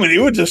 for a human, he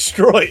would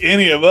destroy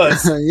any of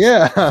us.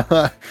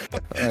 Yeah,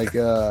 like,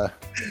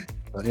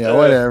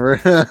 whatever.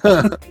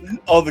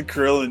 All the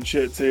Krillin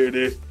shit too,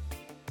 dude.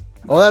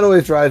 Well, that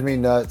always drives me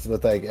nuts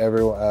with like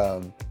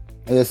everyone.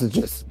 And this is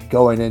just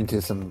going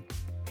into some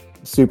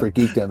super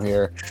geekdom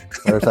here,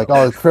 where it's like,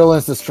 oh,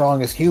 Krillin's the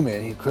strongest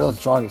human. Krillin's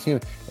the strongest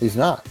human. He's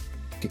not.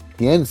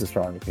 Tien's the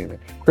strongest human.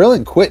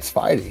 Krillin quits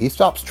fighting. He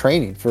stops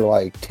training for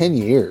like 10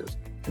 years.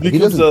 He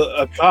becomes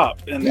a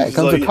cop. And he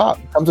becomes a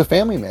cop. Becomes a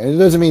family man. It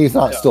doesn't mean he's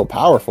not still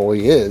powerful.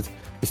 He is.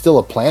 He's still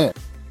a planet,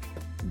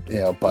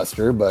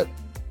 buster. But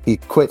he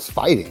quits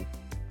fighting.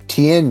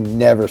 Tien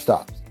never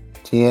stops.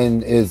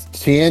 Tien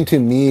to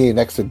me,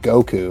 next to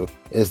Goku,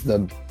 is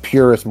the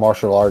purest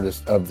martial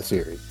artist of the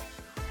series.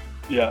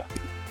 Yeah.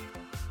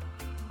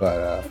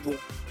 But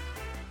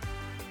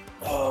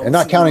and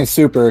not counting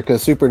Super,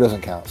 because Super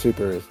doesn't count.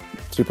 Super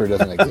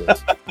doesn't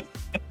exist.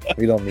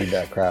 We don't need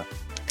that crap.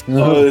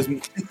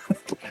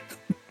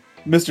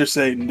 Mr.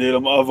 Satan, dude.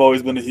 I've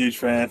always been a huge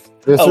fan.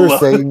 Mr.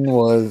 Satan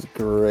was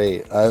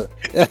great. I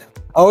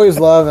always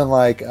love, and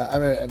like, I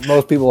mean,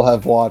 most people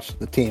have watched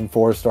the Team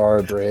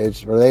 4-Star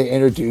Bridge where they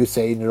introduce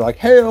Satan. They're like,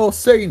 "Hail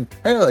Satan!"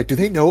 Hail! Like, do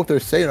they know what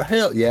they're saying?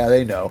 Hail! Yeah,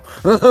 they know.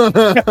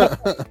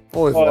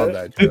 Always love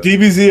that. The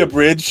DBZ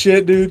Abridged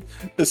shit, dude.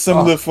 Is some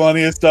of the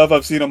funniest stuff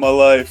I've seen in my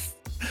life.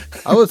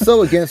 I was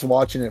so against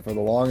watching it for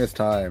the longest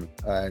time,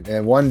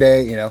 and one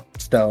day,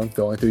 stoned,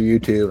 going through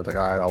YouTube, I was like,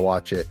 all right, I'll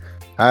watch it.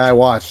 I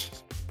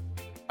watched.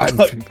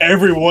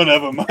 Every one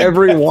of them.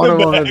 Every one of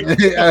them.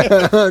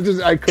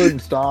 I couldn't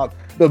stop.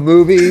 The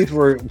movies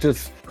were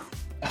just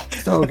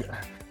so good.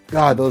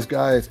 God, those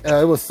guys.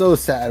 It was so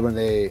sad when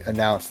they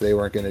announced they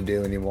weren't going to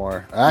do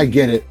anymore. I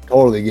get it.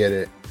 Totally get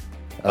it.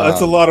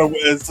 It's a lot of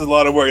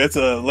work. It's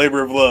a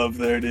labor of love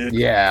there, dude.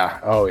 Yeah.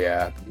 Oh,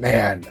 yeah.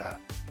 Man.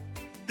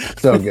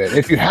 So good.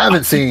 If you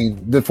haven't seen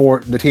the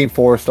Team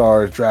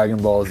 4-Stars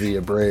Dragon Ball Z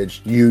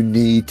Abridged, you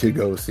need to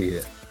go see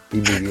it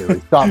immediately.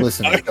 Stop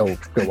listening. Go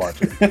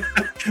watch it.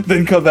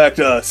 Then come back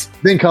to us.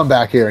 Then come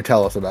back here and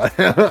tell us about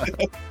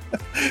it.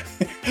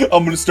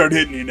 I'm going to start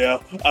hitting you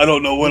now. I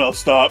don't know when I'll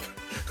stop.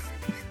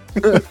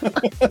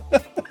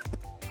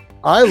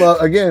 I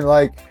love, again,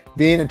 like,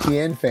 being a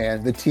Tien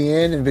fan, the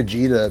Tien and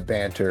Vegeta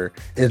banter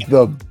is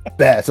the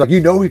best. Like,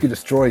 he could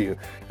destroy you.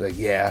 Like,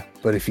 yeah,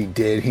 but if he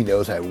did, he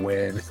knows I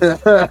win.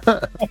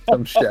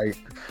 I'm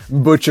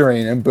butchering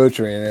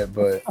it,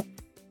 but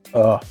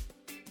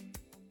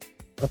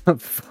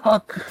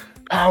fuck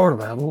power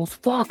levels,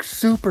 fuck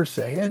Super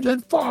Saiyans,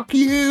 and fuck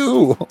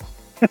you.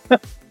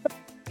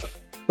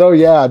 So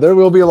yeah, there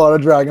will be a lot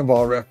of Dragon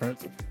Ball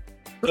references.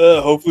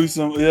 Hopefully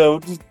we'll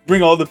just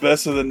bring all the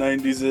best of the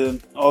 90s in,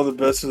 all the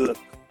best of the...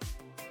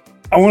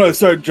 I want to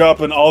start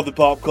dropping all the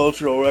pop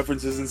cultural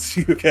references and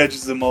see who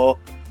catches them all.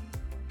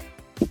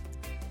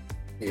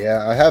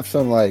 Yeah, I have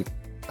some I'll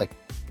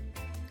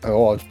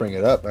just bring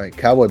it up. Like,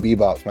 Cowboy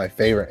Bebop's my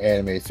favorite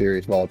anime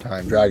series of all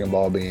time. Dragon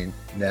Ball being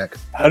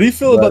next. How do you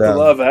feel about the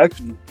live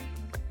action?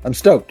 I'm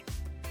stoked.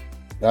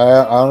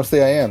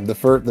 Honestly, I am.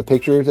 The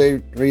pictures they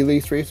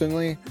released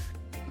recently.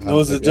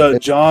 Was it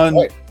John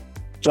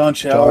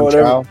Chow or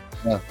whatever?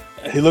 Yeah.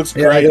 He looks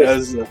great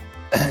as.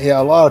 Yeah,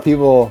 a lot of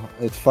people.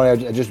 It's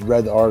funny. I just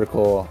read the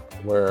article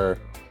where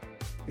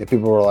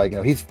people were like,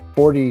 he's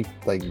 40,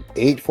 like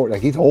 40,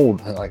 like he's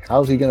old. Like,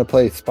 how's he gonna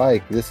play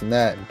Spike? This and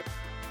that.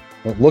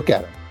 And look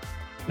at him.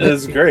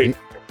 It's great.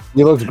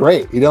 He looks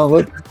great. He don't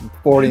look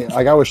 40.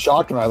 Like, I was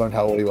shocked when I learned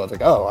how old he was.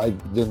 Like, oh, I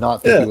did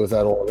not think he was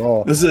that old at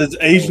all. This is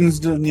Asians,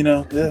 they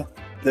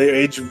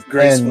age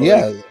gracefully. And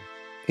yeah,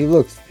 he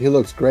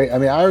looks great. I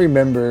mean, I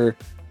remember,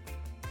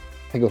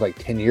 I think it was like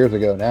 10 years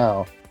ago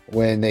now,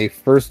 when they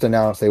first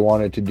announced they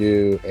wanted to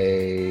do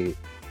a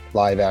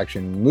live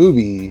action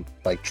movie,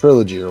 like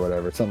trilogy or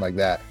whatever, something like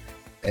that.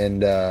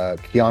 And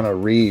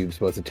Keanu Reeves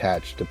was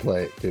attached to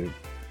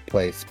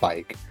play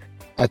Spike.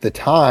 At the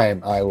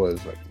time, I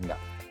was like,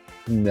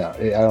 no,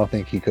 I don't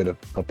think he could have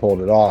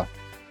pulled it off.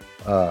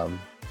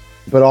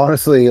 But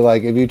honestly,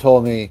 like, if you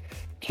told me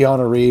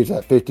Keanu Reeves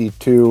at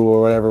 52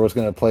 or whatever was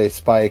going to play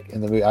Spike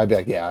in the movie, I'd be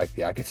like, yeah,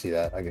 I could see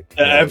that.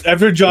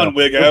 After John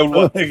Wick, I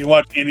would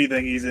watch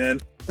anything he's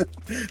in.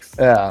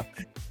 Yeah.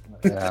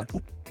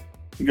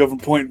 You go from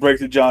Point Break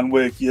to John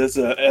Wick. Yeah,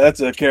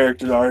 that's a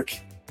character arc.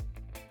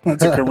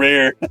 That's a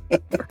career.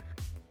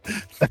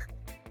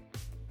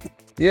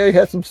 Yeah, he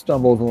had some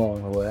stumbles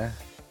along the way.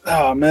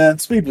 Oh man,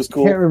 Speed was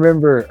cool. I can't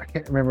remember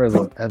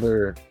the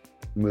other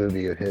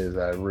movie of his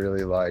I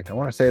really liked. I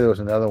want to say there was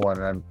another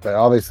one, but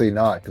obviously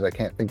not because I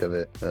can't think of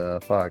it.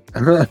 Fuck.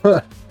 I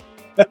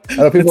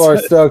know people are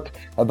stoked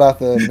about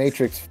the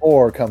Matrix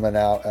 4 coming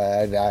out.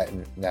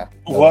 No.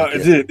 Wow,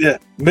 dude, yeah.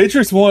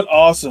 Matrix 1,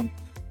 awesome.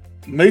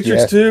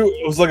 Matrix 2,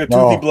 it was like a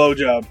toothy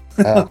blowjob.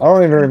 I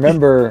don't even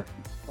remember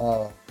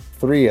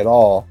 3 at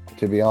all,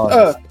 to be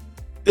honest.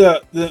 Yeah,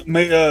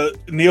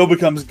 Neo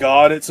becomes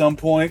God at some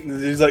point,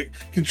 and he's like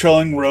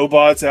controlling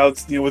robots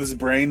out, with his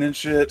brain and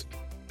shit.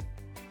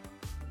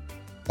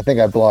 I think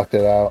I blocked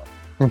it out.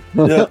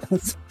 Yeah,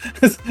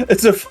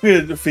 it's a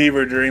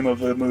fever dream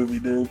of a movie,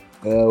 dude.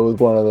 It was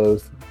one of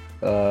those.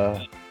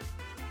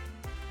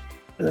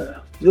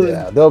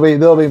 Yeah, there'll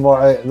be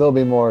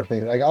more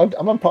things. Like I'm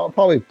gonna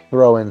probably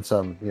throw in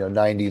some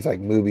 90s like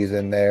movies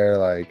in there.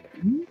 Like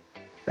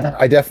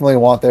I definitely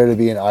want there to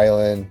be an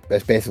island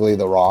that's basically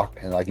The Rock,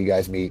 and like you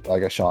guys meet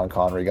like a Sean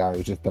Connery guy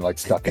who's just been like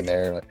stuck in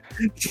there. Like,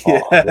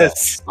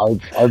 yes,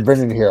 I've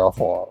been in here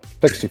for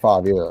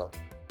 65 years.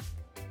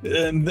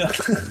 And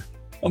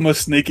I'm gonna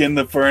sneak in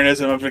the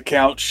furnace and I'm gonna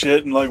count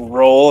shit and like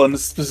roll in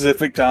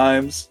specific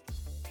times.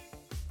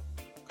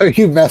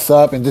 You mess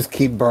up and just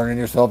keep burning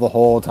yourself the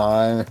whole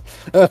time.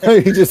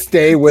 You just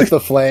stay with the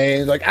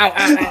flames, like ow,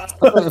 ow,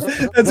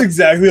 ow. That's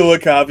exactly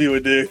what Kavi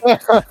would do.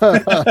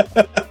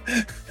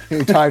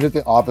 He times it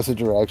the opposite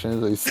direction.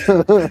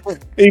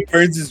 He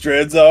burns his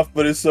dreads off,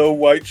 but it's so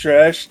white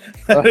trash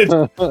that it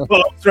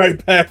pops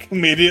right back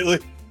immediately.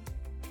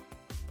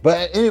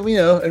 But in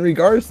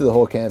regards to the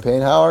whole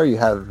campaign, how are you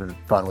having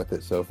fun with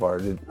it so far?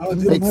 Did it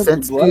make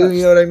sense to you?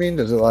 You know what I mean?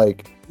 Does it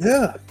like?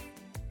 Yeah.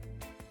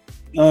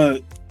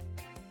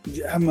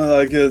 I'm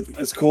like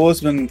it's cool. It's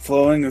been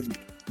flowing. It's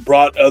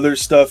brought other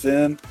stuff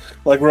in.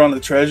 Like we're on the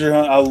treasure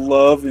hunt. I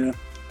love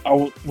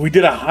we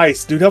did a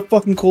heist, dude. How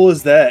fucking cool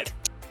is that?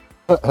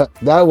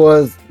 That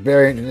was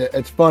very interesting.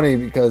 It's funny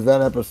because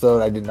that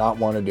episode I did not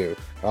want to do.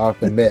 I have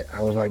to admit,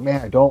 I was like,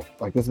 man, I don't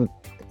like this.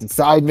 It's a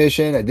side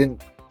mission. I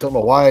don't know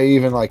why I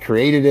even like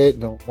created it.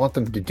 Don't want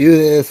them to do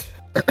this.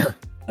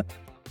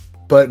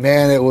 But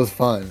man, it was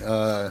fun.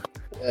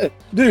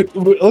 Dude,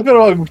 look at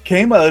what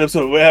came out of that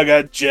episode. I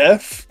got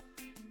Jeff.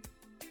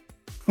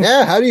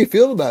 Yeah, how do you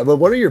feel about it? But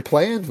what are your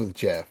plans with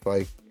Jeff?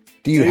 Like,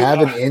 do you have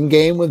an end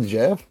game with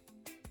Jeff?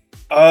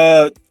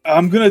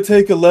 I'm gonna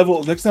take a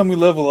level next time we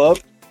level up.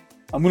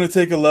 I'm gonna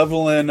take a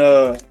level in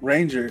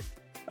Ranger.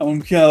 I'm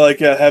kind of like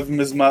have him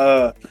as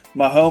my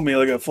homie,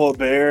 like a full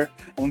bear.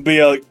 I'm gonna be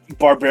a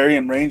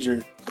barbarian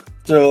Ranger.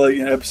 So like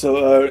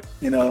episode,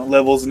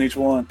 levels in each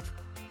one.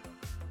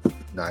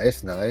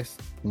 Nice,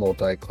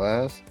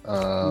 multi-class.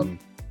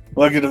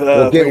 We'll get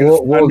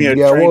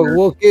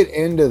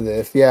into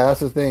this. Yeah, that's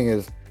the thing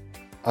is,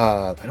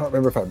 I don't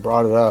remember if I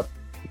brought it up,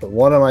 but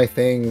one of my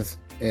things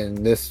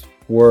in this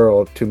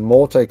world to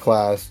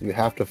multi-class, you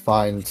have to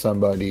find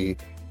somebody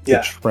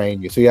to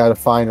train you. So you got to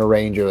find a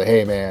ranger. Like,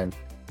 hey man,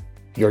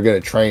 you're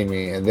gonna train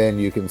me, and then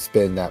you can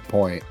spin that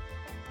point.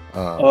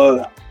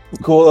 Cool.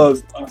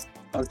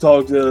 I've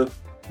talked to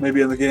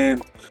maybe in the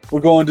game. We're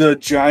going to a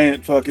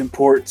giant fucking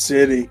port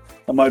city.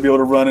 I might be able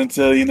to run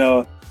into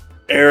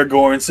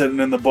Aragorn sitting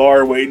in the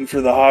bar waiting for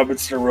the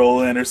hobbits to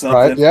roll in or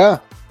something. Right, yeah.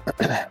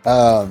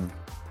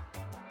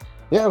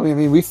 Yeah, I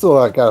mean, we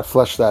still got to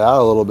flesh that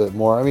out a little bit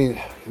more. I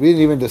mean, we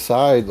didn't even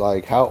decide,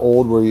 like, how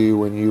old were you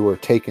when you were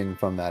taken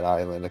from that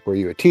island? Like, were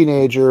you a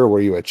teenager?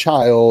 Were you a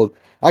child?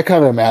 I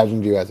kind of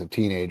imagined you as a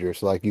teenager.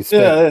 So, like, you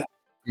spent,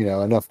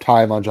 enough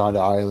time on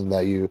Jonda Island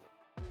that you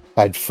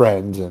had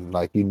friends and,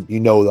 like, you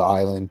know the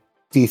island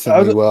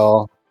decently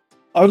well.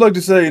 I would like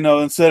to say,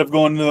 instead of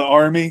going to the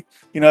army,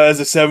 as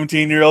a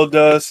 17-year-old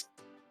does,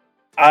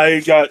 I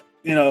got,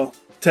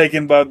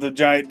 taken by the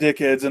giant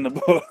dickheads in the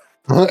boat.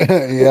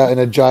 Yeah, in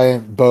a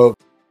giant boat.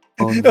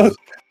 The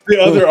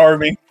other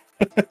army.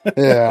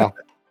 Yeah,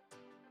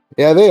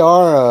 they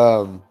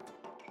are.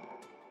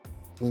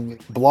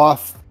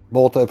 Bloth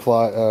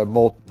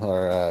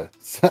multiply.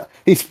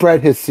 He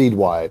spread his seed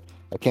wide.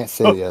 I can't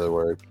say the other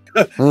word.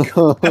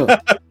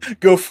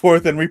 Go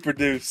forth and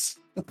reproduce.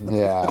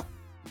 Yeah.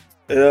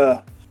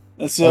 Yeah.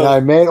 And I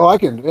made. Oh, I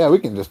can. Yeah, we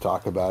can just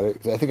talk about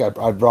it. I think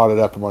I brought it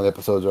up in one of the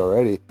episodes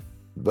already.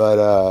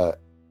 But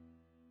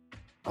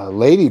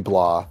Lady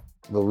Blah,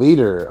 the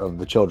leader of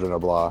the Children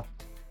of Blah,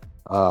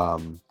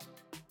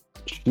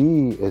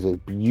 she is a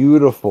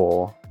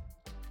beautiful,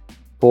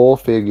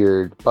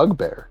 full-figured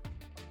bugbear,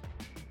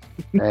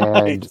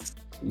 and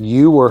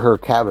you were her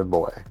cabin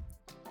boy.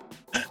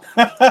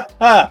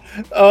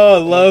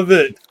 Oh, love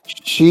it.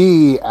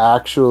 She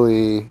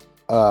actually.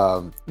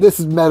 This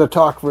is meta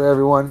talk for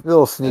everyone. A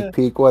little sneak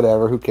peek,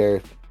 whatever. Who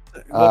cares?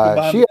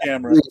 She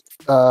actually,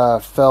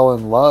 fell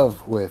in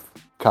love with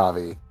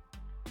Kavi,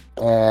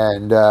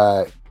 and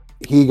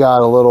he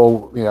got a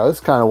little. This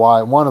is kind of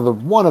why one of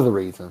the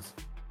reasons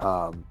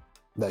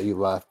that you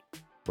left.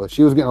 But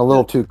she was getting a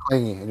little too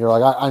clingy, and you're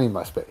like, I need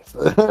my space.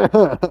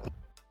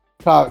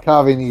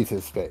 Kavi needs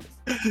his space.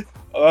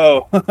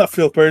 Oh, I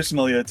feel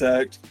personally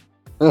attacked.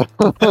 Yeah.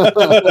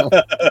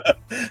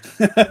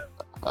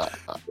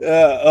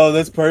 Oh,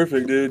 that's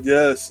perfect, dude.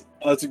 Yes,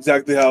 that's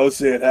exactly how I would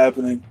see it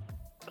happening.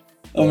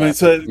 I mean,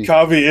 so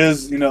Kavi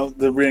is,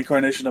 the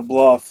reincarnation of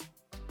Bluff.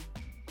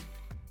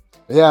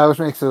 Yeah, which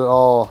makes it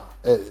all.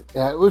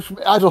 Which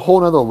adds a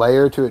whole nother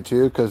layer to it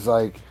too, because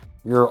like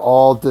you're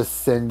all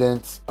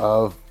descendants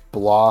of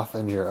Bluff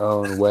in your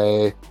own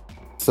way,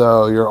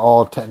 so you're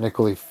all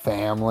technically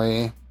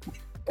family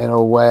in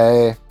a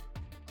way.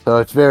 So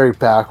it's very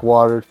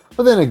backwatered.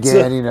 But then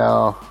again,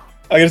 I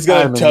just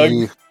got a tug.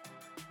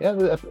 Yeah,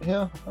 I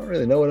don't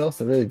really know what else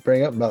to really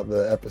bring up about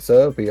the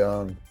episode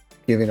beyond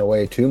giving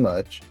away too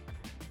much.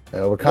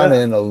 We're kind of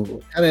in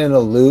a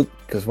loop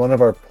because one of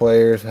our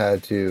players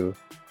had to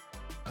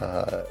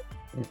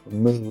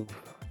move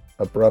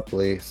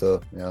abruptly,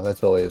 so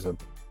that's always a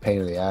pain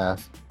in the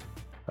ass.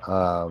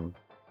 So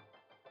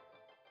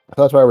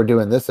that's why we're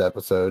doing this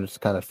episode, just to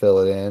kind of fill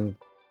it in.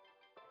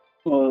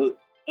 Well,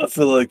 I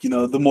feel like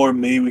the more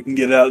me we can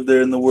get out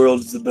there in the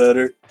world, the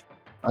better.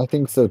 I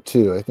think so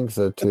too.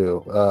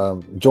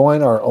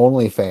 Join our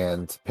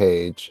OnlyFans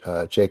page,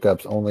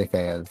 Jacob's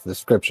OnlyFans.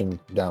 Description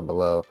down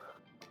below.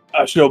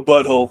 I show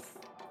butthole.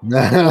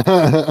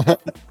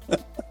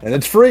 And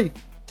it's free.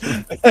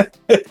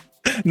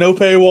 No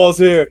paywalls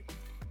here.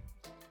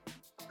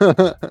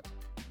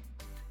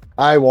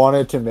 I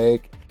wanted to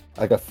make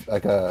like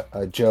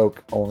a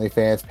joke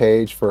OnlyFans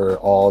page for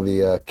all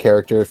the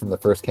characters from the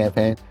first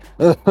campaign.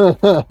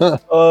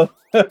 I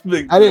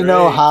didn't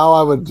know how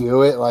I would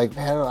do it. Like,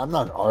 man, I'm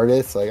not an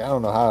artist. Like, I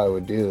don't know how I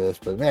would do this,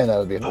 but man, that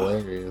would be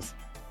hilarious.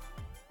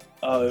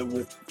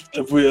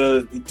 If we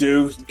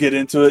do get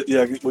into it,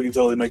 yeah, we can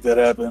totally make that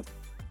happen.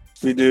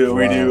 If we do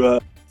redo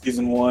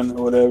season 1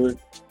 or whatever.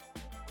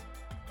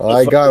 Well,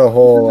 I got a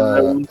whole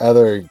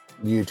other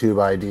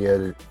YouTube idea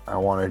that I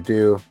want to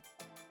do.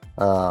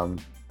 I'm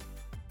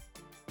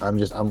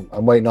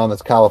waiting on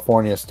this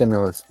California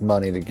stimulus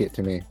money to get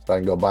to me so I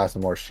can go buy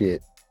some more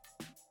shit.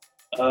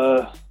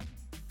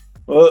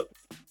 Well,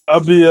 I'll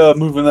be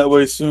moving that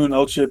way soon.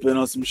 I'll chip in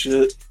on some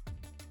shit.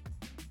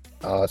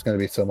 Oh, it's gonna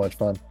be so much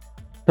fun.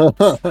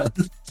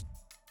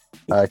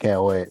 I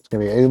can't wait. It's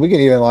gonna be. We can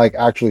even like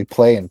actually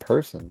play in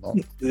person.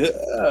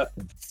 Yeah,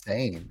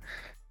 insane.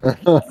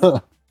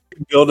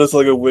 Build us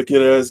like a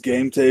wicked ass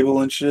game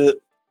table and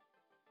shit.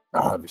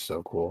 Oh, that'd be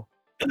so cool.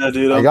 Yeah,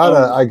 dude.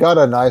 I got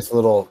a nice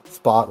little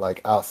spot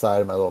like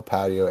outside of my little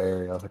patio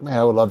area. I was like, man,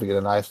 I would love to get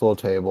a nice little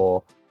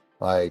table.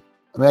 Like,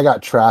 I mean, I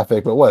got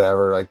traffic, but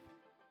whatever. Like,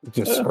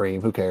 just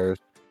scream. Who cares?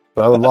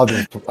 But I would love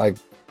to like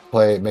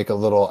make a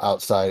little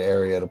outside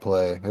area to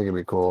play. I think it'd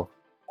be cool.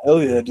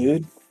 Hell yeah,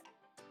 dude.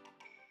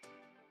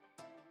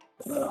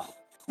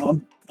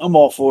 I'm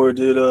all for it,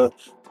 dude.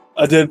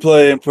 I did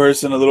play in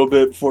person a little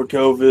bit before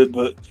COVID,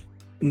 but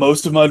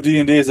most of my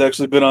D&D has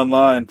actually been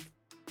online.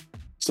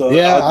 So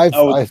yeah,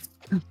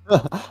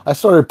 I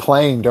started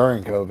playing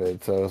during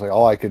COVID, so it was like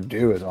all I could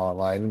do is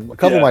online. A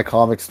couple of my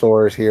comic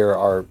stores here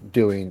are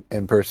doing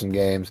in-person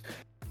games,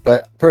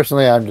 but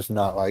personally, I'm just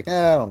not like,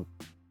 I'm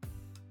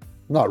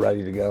not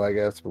ready to go. I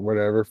guess for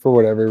whatever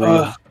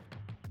reason.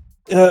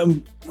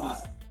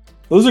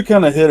 Those are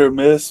kind of hit or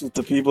miss with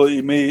the people that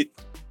you meet.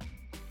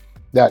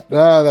 That's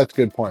a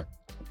good point.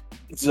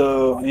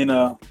 So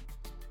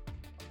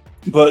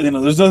but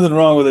there's nothing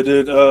wrong with it,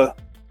 dude.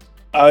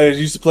 I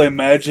used to play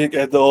Magic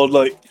at the old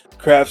like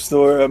craft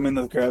store. I mean,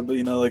 not the craft, but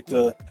like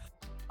the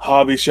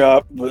hobby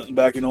shop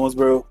back in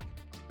Owensboro,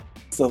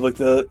 stuff like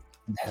that.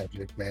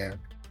 Magic, man.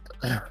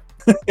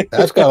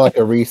 That's got like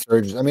a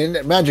resurgence. I mean,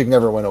 Magic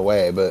never went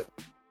away, but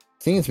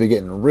seems to be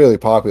getting really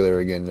popular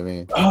again to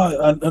me.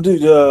 Oh,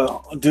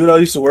 dude, I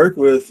used to work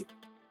with.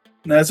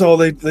 And that's all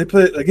they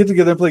play. They get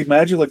together and play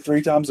Magic like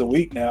 3 times a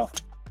week now.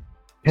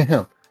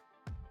 Yeah.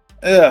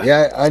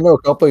 Yeah. I know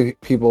a couple of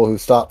people who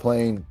stopped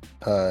playing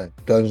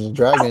Dungeons and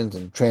Dragons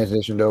and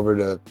transitioned over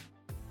to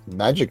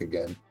Magic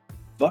again.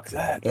 Fuck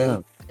that. Yeah.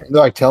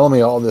 They're like telling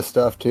me all this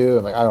stuff too.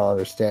 I'm like, I don't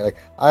understand. Like,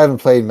 I haven't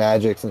played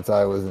Magic since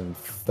I was in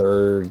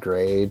 3rd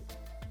grade.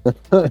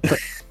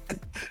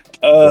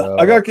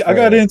 I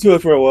got into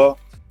it for a while.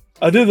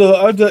 I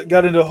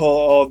got into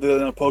all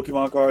the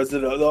Pokemon cards,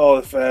 did all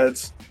the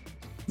fads.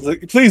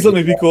 Like, please let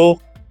me be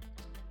cool.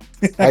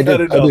 I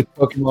did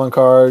Pokemon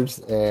cards,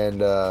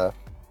 and I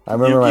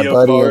remember my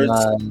buddy cards.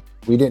 And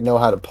we didn't know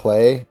how to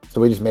play,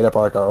 so we just made up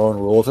like our own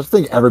rules. I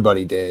think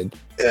everybody did.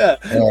 Yeah,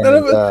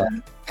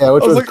 and,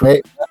 which was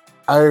great.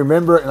 I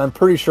remember, and I'm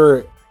pretty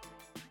sure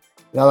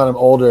now that I'm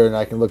older and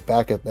I can look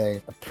back at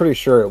things, I'm pretty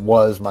sure it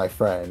was my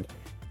friend,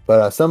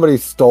 but somebody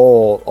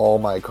stole all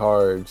my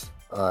cards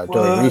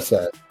during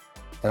recess,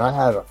 and I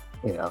had a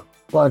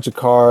bunch of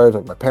cards.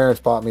 Like, my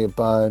parents bought me a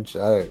bunch.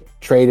 I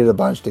traded a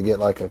bunch to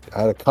get I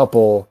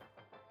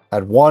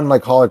had one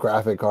like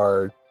holographic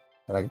card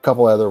and like a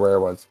couple other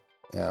rare ones.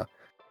 Yeah.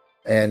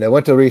 And I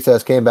went to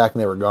recess, came back,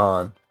 and they were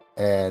gone.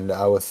 and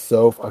I was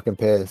so fucking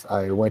pissed.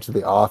 I went to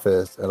the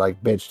office and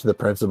like bitched to the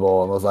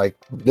principal and was like,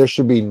 "There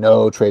should be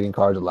no trading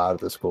cards allowed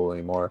at the school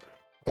anymore."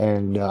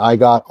 And I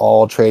got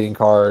all trading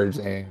cards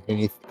and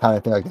any kind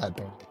of thing like that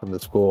banned from the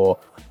school,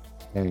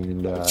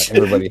 and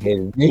everybody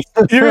hated me.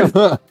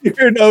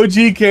 You're an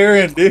OG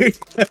Karen, dude.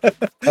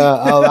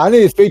 I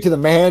need to speak to the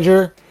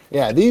manager.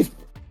 Yeah, these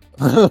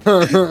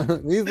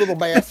little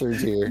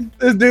bastards here.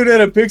 This dude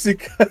had a pixie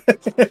cut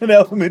in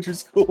elementary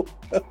school.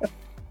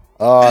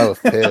 Oh, I was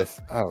pissed.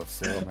 I was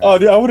so mad. Oh,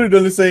 dude, I would have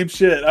done the same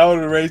shit. I would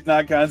have raised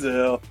 9 kinds of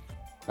hell.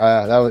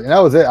 That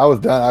was it. I was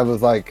done. I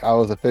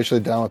was officially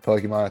done with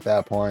Pokemon at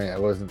that point. I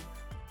wasn't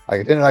like,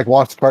 I didn't like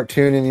watch the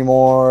cartoon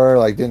anymore.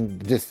 Like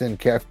didn't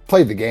care.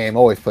 Played the game.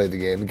 Always played the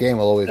game. The game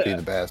will always be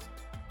the best.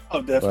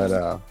 Oh, definitely.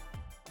 But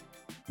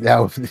that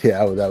was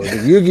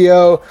it.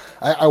 Yu-Gi-Oh!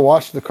 I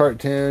watched the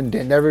cartoon.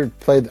 Never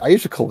played. I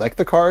used to collect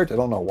the cards. I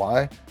don't know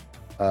why,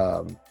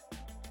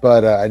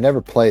 but I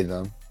never played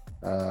them.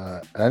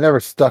 And I never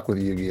stuck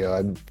with Yu-Gi-Oh!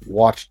 I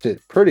watched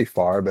it pretty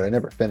far, but I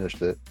never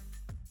finished it.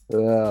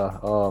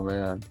 Oh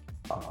man.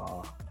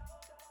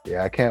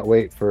 Yeah, I can't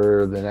wait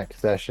for the next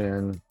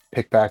session.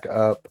 Pick back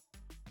up,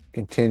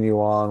 continue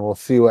on. We'll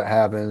see what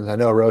happens. I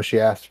know Roshi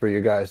asked for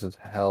you guys'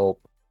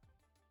 help.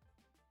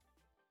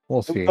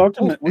 We'll see.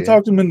 We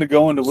talked him into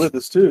going to with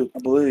us too, I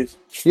believe.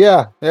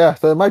 Yeah.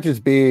 So it might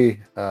just be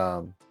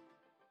a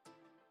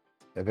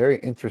very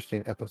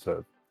interesting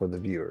episode for the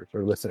viewers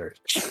or listeners.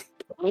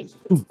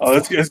 Oh,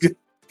 it's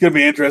gonna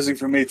be interesting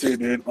for me too,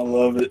 dude. I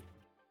love it.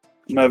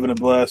 I'm having a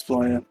blast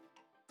playing.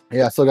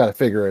 Yeah, I still got to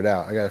figure it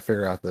out. I got to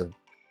figure out the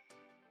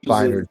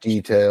finer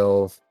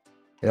details.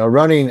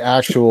 Running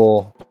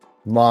actual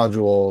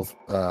modules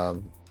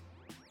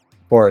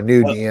for a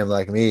new DM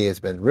like me has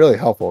been really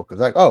helpful because,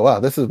 like, oh wow,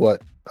 this is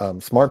what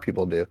smart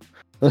people do.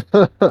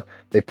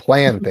 They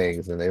plan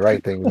things and they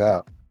write things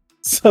out.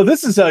 So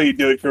this is how you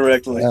do it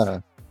correctly. Yeah.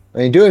 I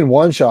mean, doing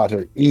one shots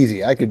are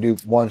easy. I could do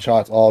one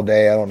shots all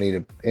day. I don't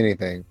need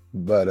anything.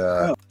 But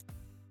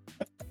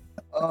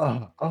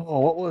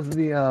what was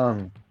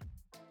the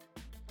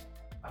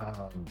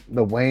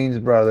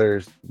Wayans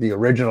brothers, the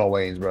original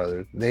Wayans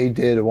brothers? They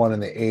did one in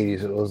the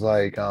 80s. It was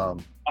like I'm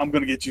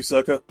gonna get you,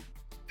 sucker.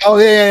 Oh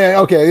yeah.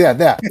 Okay, yeah,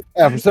 that.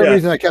 Yeah, for some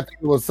reason I kept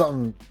thinking it was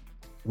something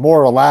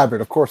more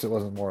elaborate. Of course, it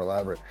wasn't more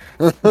elaborate.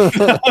 It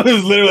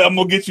was literally, I'm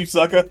gonna get you,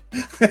 sucker.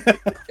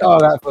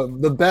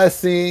 The best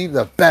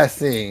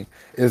scene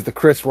is the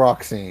Chris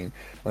Rock scene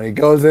when he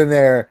goes in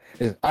there.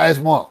 I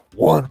just want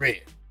one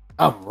red.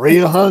 I'm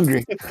real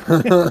hungry.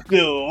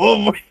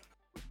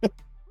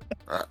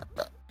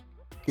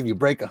 Can you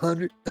break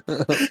 100?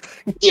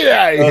 Get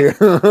out of here.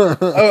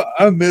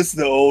 I miss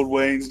the old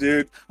Wayans,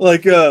 dude.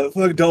 Like,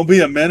 Don't Be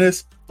a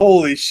Menace.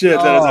 Holy shit,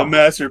 that is a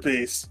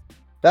masterpiece.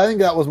 I think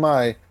that was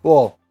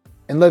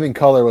In Living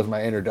Color was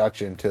my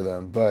introduction to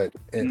them, but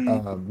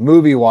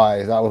movie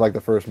wise, that was like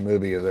the first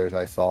movie of theirs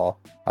I saw.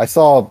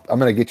 I'm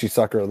Gonna Get You,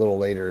 Sucker a little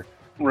later.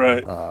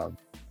 Right.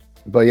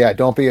 But yeah,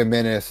 Don't Be a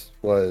Menace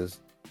was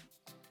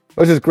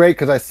just great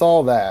because I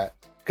saw that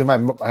because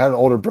I had an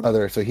older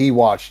brother, so he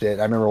watched it.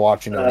 I remember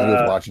watching it when he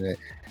was watching it,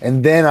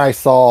 and then I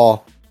saw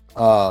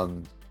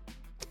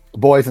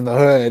Boys in the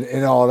Hood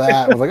and all that.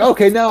 I was like,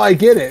 okay, now I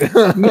get it.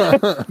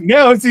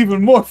 Now it's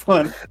even more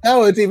fun.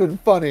 Now it's even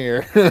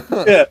funnier.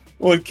 Yeah,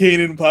 when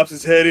Keenan pops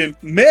his head in,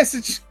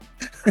 message.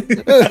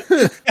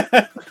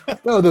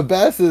 No, the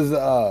best is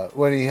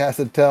when he has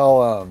to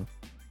tell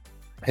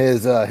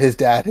his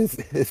dad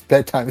his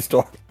bedtime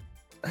story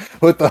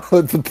with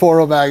the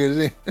porno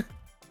magazine.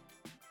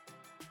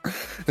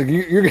 Like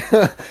you're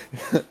gonna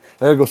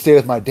go stay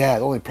with my dad.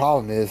 The only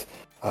problem is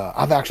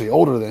I'm actually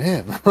older than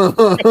him.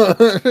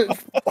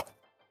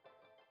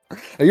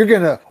 You're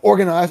gonna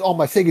organize all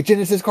my Sega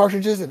Genesis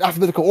cartridges in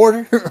alphabetical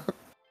order.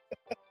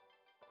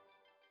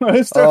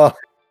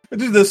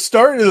 The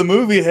start of the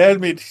movie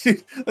had me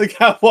like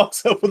how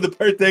walks up with the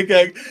birthday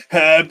cake.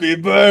 Happy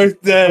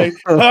birthday,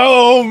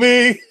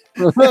 homie.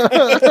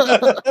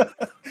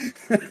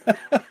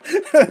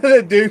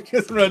 That dude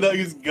just run out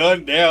his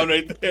gun down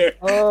right there.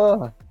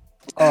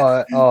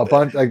 A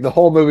bunch, like the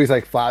whole movie's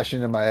like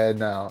flashing in my head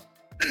now.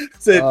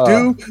 Said,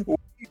 do we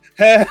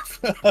have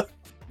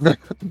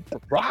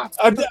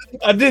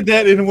I did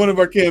that in one of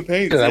our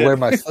campaigns. Did I wear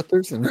my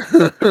slippers?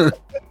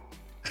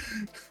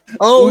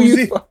 Oh,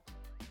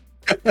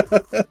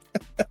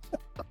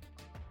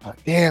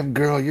 damn,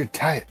 girl, you're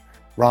tight.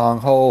 Wrong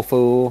hole,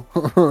 fool.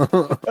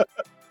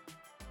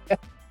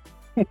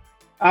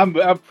 I'm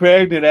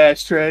pregnant,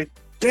 Ashtray.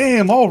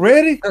 Damn,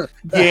 already?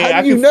 Yeah,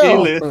 I can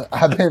feel it.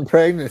 I've been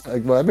pregnant.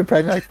 I've been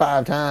pregnant like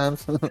 5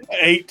 times.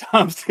 8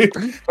 times, dude.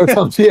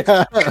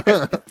 Yeah.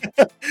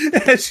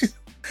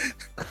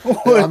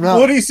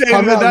 What do you say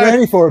to the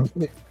ready for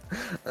it.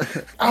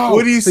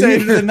 What do you say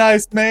to the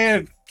nice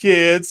man,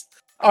 kids?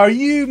 Are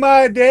you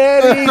my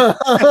daddy?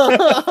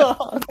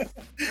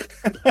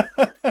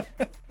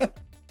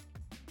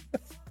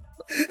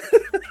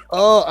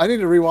 Oh, I need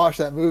to rewatch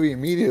that movie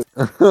immediately.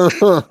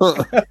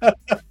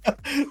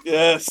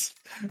 Yes.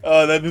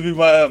 That would be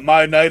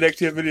my night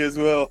activity as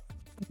well.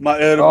 My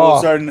edible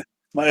starting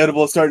My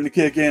edible is starting to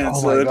kick in,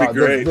 so that'd be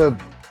great. The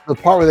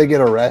part where they get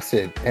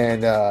arrested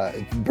and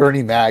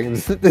Bernie Mac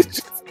is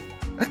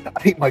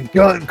I hate my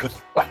gun because.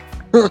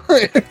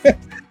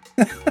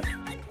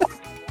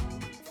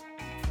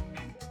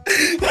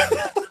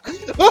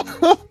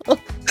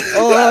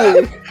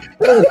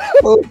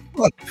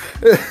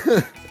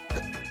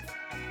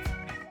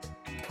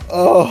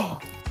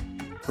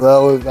 That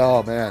was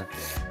man,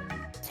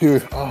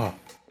 dude.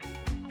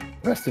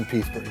 Rest in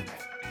peace, Bernie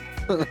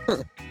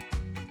Mac.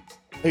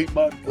 Hate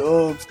my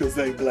gloves because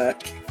they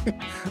black.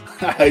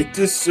 I hate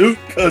this suit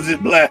because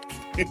it's black.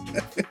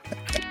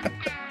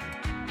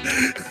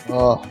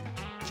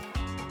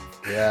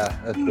 Yeah,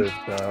 that's good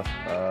stuff.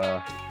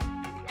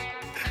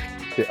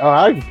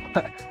 I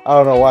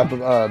don't know why,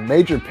 but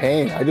Major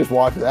Payne. I just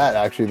watched that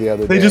actually the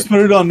other day. They just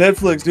put it on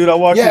Netflix, dude. I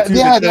watched it too.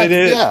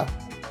 Yeah.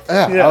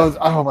 I was.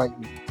 Oh my.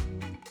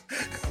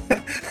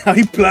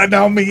 He plotting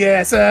on me,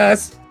 ass.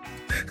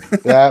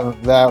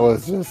 That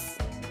was just.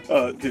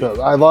 Dude.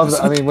 So I love.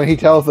 I mean, when he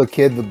tells the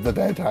kid the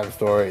bedtime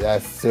story,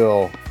 that's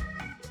still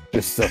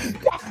just so.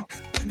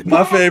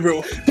 My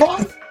favorite.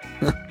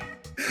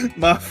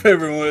 My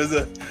favorite one is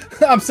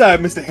I'm sorry,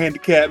 Mr.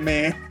 Handicap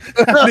Man.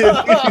 I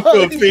didn't mean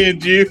to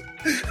offend you.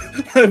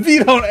 If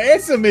you don't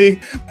answer me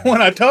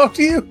when I talk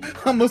to you,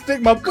 I'm gonna stick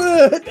my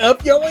butt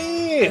up your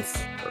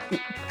ass.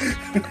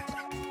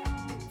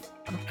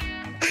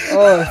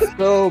 Oh, it's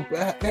so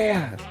bad,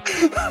 man.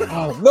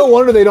 Oh, no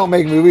wonder they don't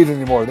make movies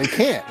anymore. They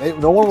can't.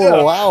 No one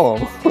will allow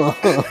them.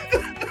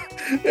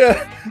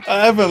 Yeah,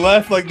 I haven't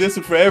laughed like this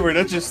in forever.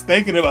 That's just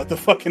thinking about the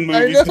fucking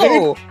movies. I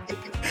know.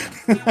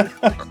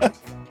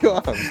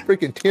 God, I'm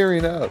freaking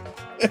tearing up.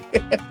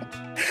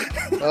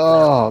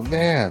 Oh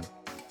man.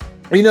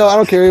 You know, I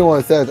don't care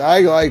what it says.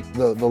 I like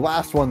the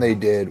last one they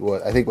did.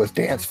 What I think was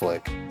Dance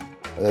Flick.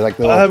 Like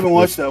I haven't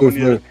watched that one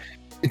yet.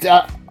 It's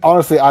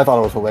honestly, I thought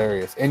it was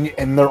hilarious, and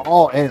they're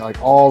all in it.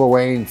 Like all the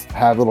Waynes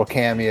have little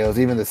cameos.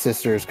 Even the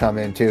sisters come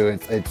in too.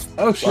 It's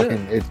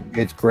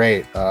it's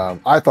great.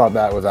 I thought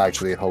that was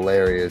actually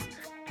hilarious,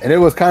 and it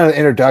was kind of the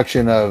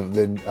introduction of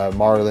the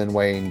Marlon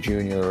Wayne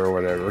Jr. or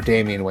whatever, or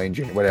Damian Wayne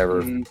Jr.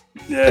 whatever.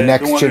 Yeah, the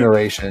next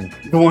generation.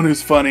 The one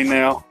who's funny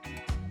now.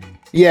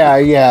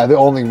 Yeah, the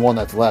only one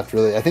that's left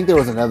really. I think there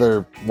was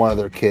another one of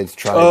their kids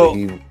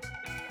trying to.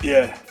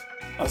 Yeah.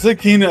 I think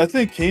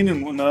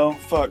Keenan. No,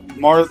 fuck.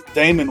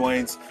 Damon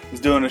Wayans is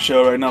doing a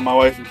show right now. My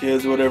Wife and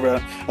Kids, or whatever.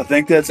 I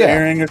think that's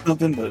airing or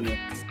something. But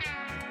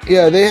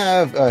yeah, they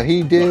have.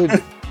 He did.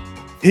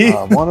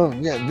 One of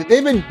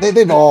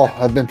they've all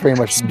have been pretty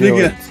much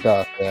doing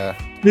stuff. Yeah.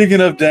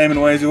 Speaking of Damon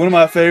Wayans, one of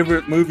my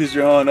favorite movies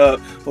growing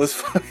up was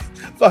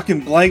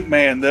fucking Blank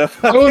Man. I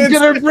was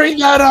gonna bring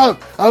that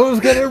up. I was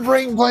gonna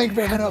bring Blank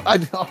Man up.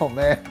 Oh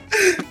man.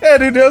 Yeah,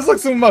 dude, that was like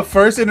some of my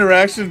first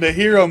interaction to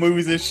hero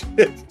movies and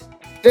shit.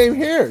 Same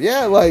here,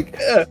 yeah. Like,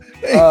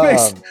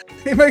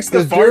 he makes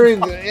the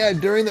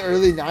during the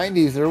early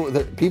 '90s,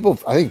 there people.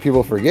 I think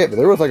people forget, but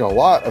there was like a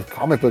lot of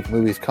comic book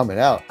movies coming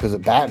out because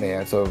of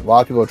Batman. So a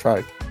lot of people are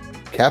trying to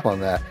cap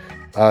on that.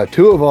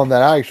 Two of them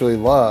that I actually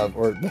love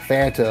were The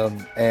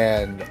Phantom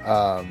and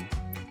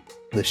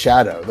The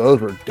Shadow.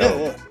 Those were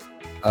dope.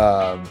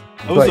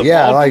 But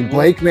yeah, like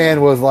Blake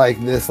Man was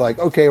like this. Like,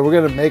 okay, we're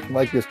gonna make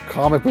like this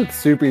comic book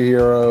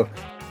superhero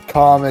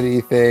comedy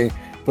thing.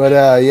 But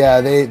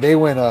yeah, they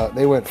went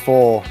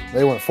full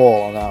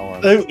on that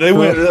one. They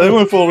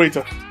went full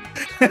retard.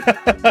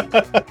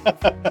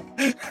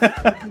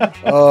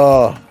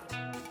 Oh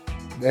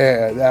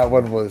man, that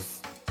one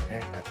was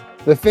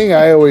the thing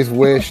I always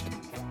wished.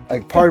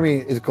 Like, part of me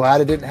is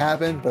glad it didn't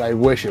happen, but I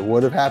wish it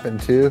would have happened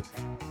too.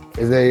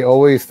 Is they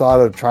always thought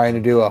of trying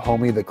to do a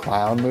Homie the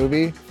Clown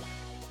movie.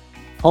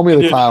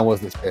 Homie the Clown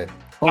was the shit.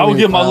 I would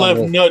give my left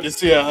nut to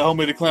see a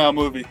Homie the Clown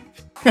movie.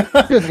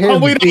 Just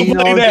him beating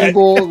on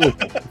people.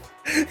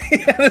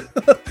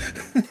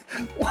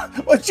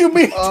 What you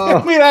mean?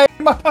 I mean, I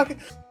in my pocket.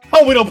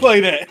 Oh, we don't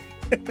play that.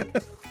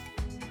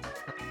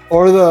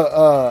 Or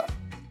the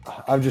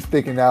I'm just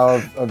thinking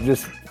now of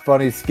just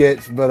funny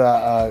skits,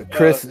 but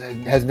Chris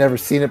has never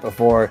seen it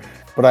before.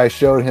 But I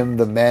showed him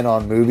the Men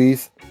on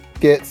Movies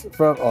skits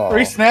from. Oh.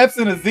 3 snaps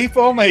in a Z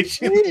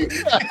formation.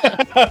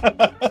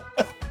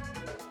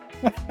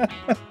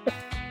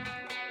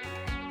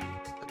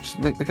 Just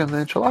make them the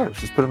enchiladas.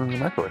 Just put them in the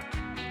microwave.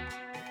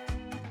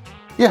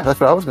 Yeah, that's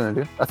what I was going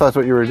to do. I thought that's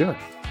what you were doing.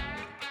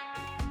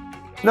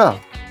 No,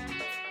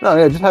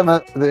 yeah, just have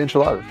the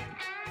enchiladas.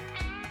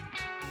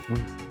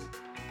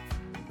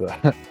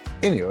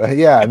 Anyway,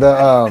 yeah,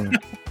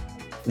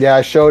 yeah,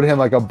 I showed him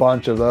like a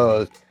bunch of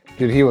those.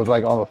 Dude, he was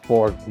like on the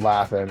floor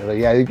laughing. Like,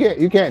 yeah,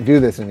 you can't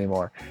do this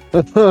anymore.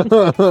 Yeah,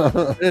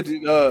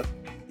 dude,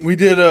 we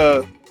did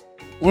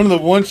one of the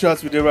one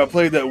shots we did where I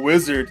played that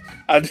wizard.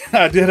 I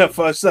did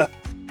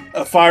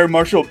a Fire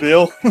Marshal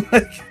Bill.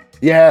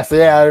 Yes,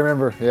 yeah, I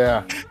remember.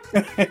 Yeah.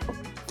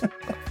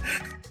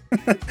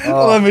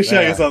 Let me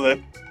show you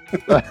something.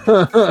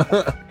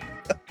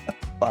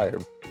 Fire.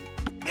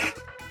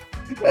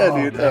 Yeah,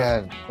 dude.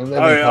 Man. And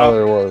then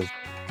color was.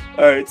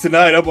 All right,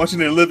 tonight I'm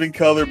watching a living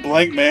color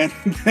Blank Man.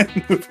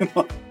 Moving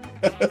on.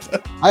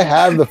 I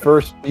have the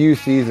first few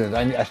seasons.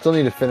 I still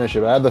need to finish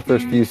it, but I have the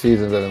first few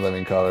seasons of In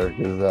Living Color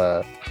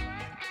because,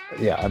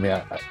 I mean,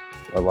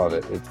 I love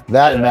it. It's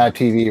that and Mad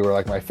TV were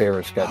like my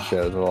favorite sketch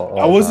shows.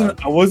 I wasn't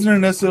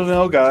an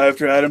SNL guy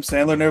after Adam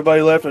Sandler and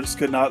everybody left. I just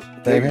could not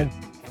take it.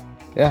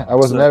 Yeah, I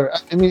wasn't ever.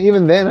 I mean,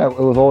 even then, it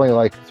was only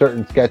like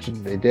certain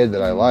sketches they did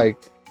that I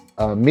liked.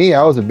 I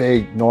was a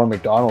big Norm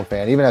Macdonald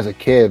fan. Even as a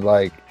kid,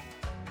 like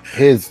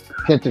his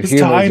sense of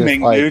humor,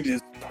 timing,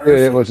 dude,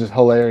 it was just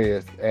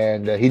hilarious,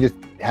 and he just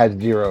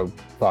had zero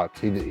fucks.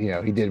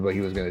 He did what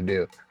he was going to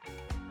do.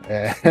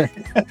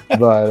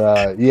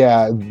 But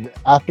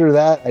after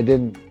that, I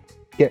didn't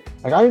get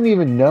I didn't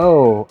even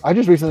know. I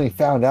just recently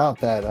found out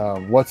that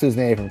what's his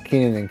name from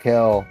Kenan and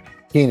Kel.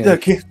 Keenan. Yeah,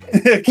 he's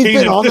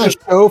been on that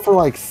show for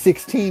like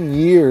 16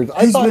 years.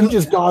 I thought he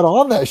just got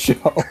on that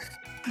show.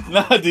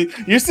 Nah, dude,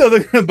 you're still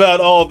thinking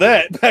about all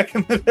that back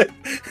in the day.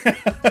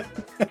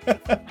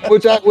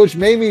 which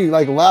made me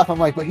like laugh. I'm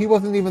like, but he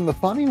wasn't even the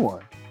funny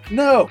one.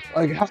 No,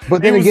 like,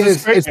 but then again,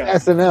 it's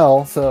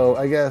SNL, so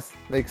I guess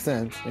makes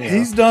sense.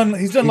 He's done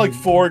like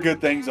 4 good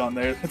things on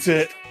there. That's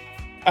it.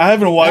 I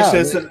haven't watched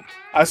this.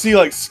 I see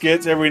like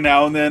skits every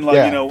now and then.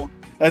 Like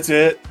that's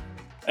it.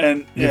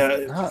 And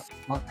everyone's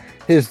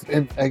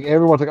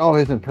like, oh,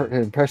 his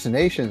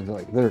impersonations,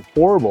 like they're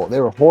horrible. They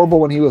were horrible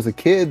when he was a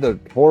kid. They're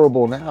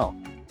horrible now.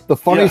 The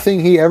funniest thing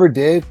he ever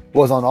did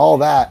was on All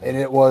That, and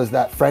it was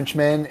that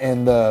Frenchman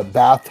in the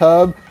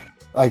bathtub.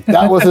 Like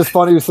that was his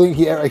funniest thing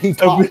he ever. He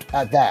talked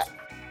at that.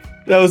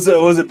 That was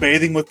it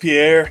Bathing with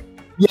Pierre?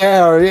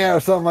 Yeah, or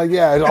something like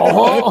that.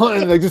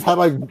 And they just had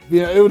like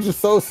it was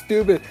just so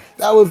stupid.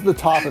 That was the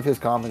top of his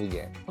comedy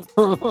game.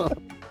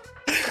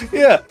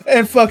 Yeah,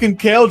 and fucking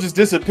Kale just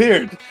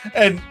disappeared.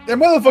 And that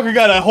motherfucker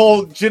got a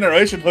whole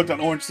generation hooked on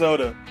orange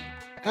soda.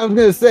 I was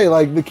going to say,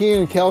 like, the Kenan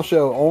and Kel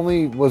show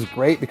only was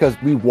great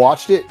because we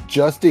watched it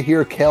just to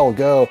hear Kel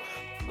go,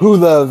 who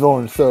loves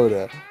orange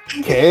soda?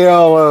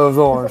 Kale loves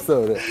orange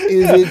soda.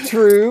 Is it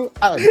true?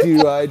 I do.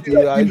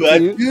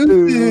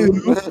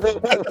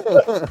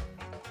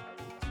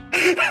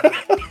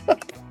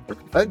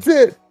 That's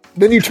it.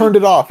 Then you turned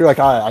it off. You're like,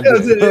 all right, I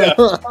get it.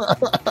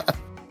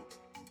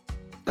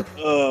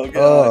 Oh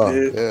god,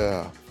 dude.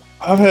 Yeah.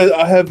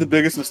 I have the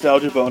biggest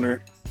nostalgia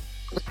boner.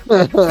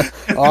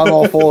 I'm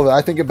all full of it.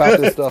 I think about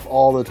this stuff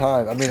all the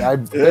time. I mean,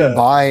 I've been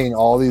buying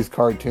all these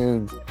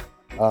cartoons.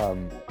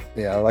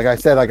 Like I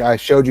said, like I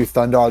showed you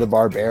Thundar the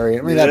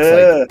Barbarian. I mean,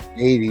 that's like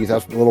 80s.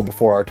 That's a little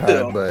before our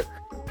time, but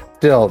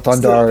still,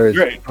 Thundar is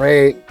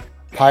great.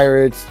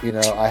 Pirates,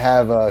 I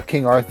have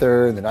King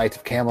Arthur and the Knights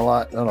of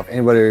Camelot. I don't know if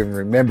anybody even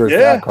remembers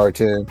that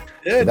cartoon.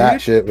 Yeah,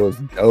 that shit was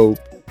dope.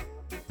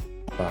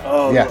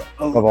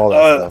 Love all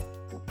that stuff.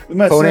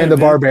 Conan the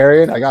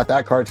Barbarian, I got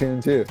that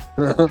cartoon too.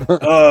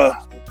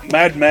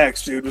 Mad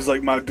Max, dude, was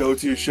like my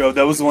go-to show.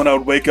 That was the one I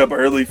would wake up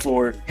early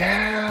for.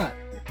 Yeah.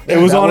 It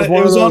was on at like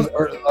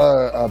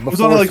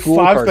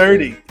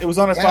 5:30. It was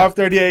on at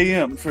 5:30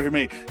 a.m. for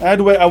me. I had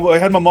to wait. I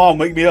had my mom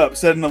wake me up,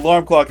 set an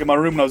alarm clock in my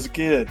room when I was a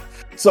kid,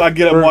 so I'd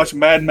get up and watch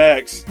Mad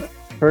Max.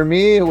 For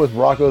me, it was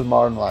Rocko's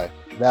Modern Life.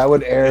 That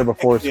would air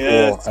before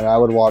school, and I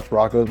would watch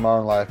Rocko's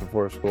Modern Life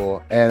before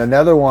school. And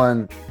another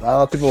one, not a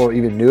lot of people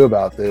even knew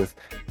about this.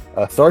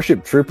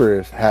 Starship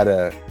Troopers had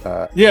a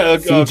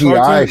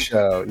CGI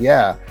show,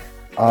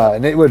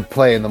 and it would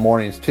play in the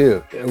mornings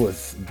too. It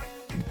was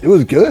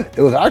good.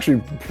 It was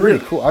actually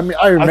pretty cool. I mean,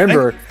 I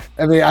remember.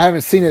 I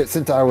haven't seen it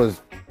since I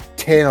was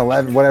 10,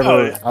 11,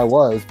 whatever I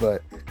was,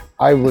 but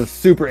I was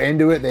super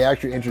into it. They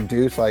actually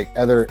introduced like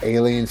other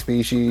alien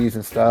species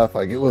and stuff.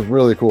 Like it was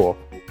really cool.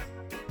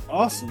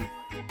 Awesome.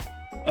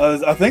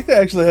 I think they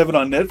actually have it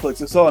on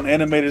Netflix. I saw an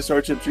animated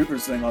Starship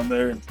Troopers thing on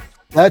there.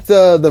 That's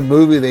the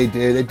movie they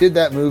did. They did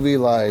that movie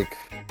like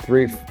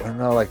 4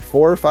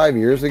 or 5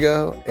 years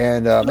ago,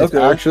 and it's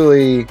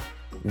actually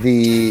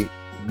the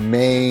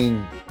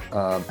main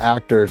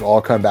actors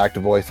all come back to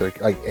voice. Like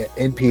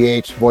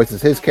NPH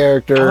voices his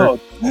character,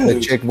 the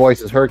chick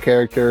voices her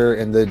character,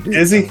 and the dude,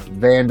 Izzy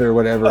Vander,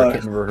 whatever, I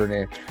can't remember her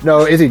name.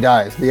 No, Izzy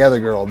dies. The other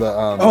girl,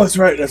 that's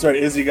right.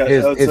 Izzy got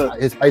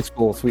his high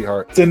school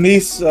sweetheart,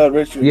 Denise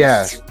Richards.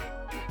 Yeah,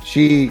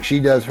 she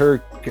does her.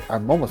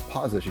 I'm almost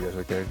positive she does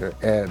her character,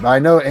 and I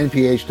know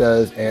NPH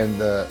does, and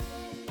the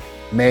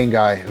main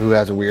guy who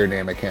has a weird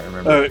name I can't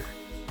remember.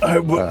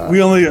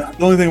 The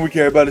only thing we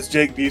care about is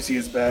Jake Busey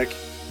is back.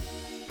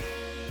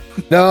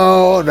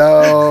 No.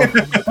 Not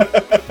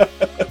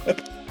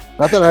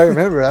that I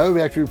remember. That would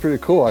be actually pretty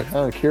cool. I'm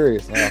kind of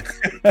curious now.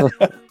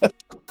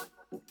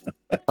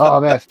 Oh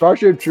man,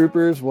 Starship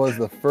Troopers was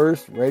the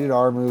first rated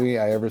R movie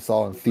I ever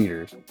saw in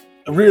theaters.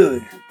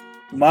 Really?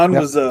 Mine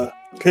was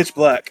Pitch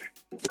Black.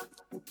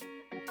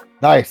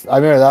 Nice. I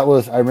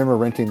remember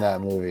renting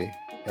that movie,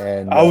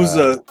 and I was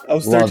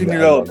 13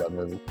 years old.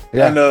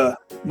 Yeah. And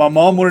my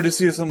mom wanted to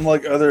see some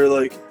like other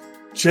like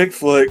chick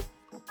flick,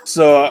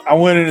 so I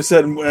went in and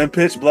sat in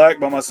Pitch Black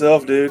by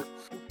myself, dude,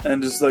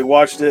 and just like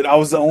watched it. I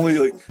was the only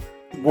like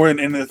one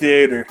in the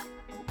theater.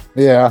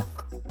 Yeah.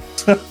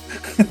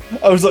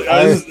 I was like,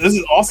 this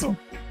is awesome.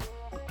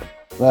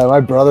 My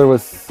brother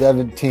was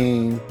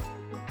 17.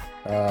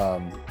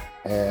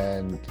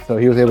 And so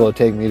he was able to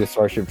take me to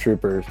Starship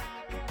Troopers.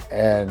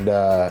 And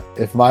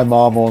if my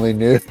mom only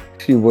knew,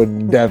 she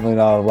would definitely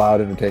not have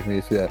allowed him to take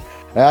me to see that.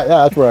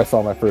 That's where I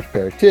saw my first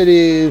pair of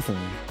titties and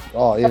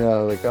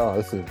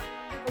this is.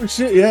 Oh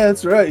shit! Yeah,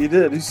 that's right. You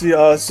did. You see,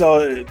 saw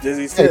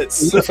Dizzy's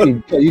tits.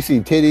 You see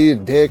titty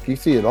and dick. You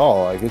see it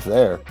all. Like it's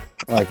there.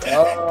 Like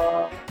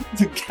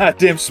it's a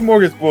goddamn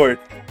smorgasbord.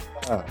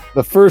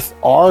 The first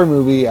R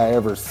movie I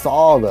ever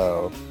saw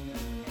though,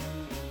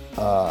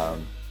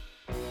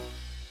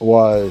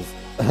 was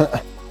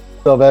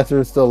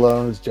Sylvester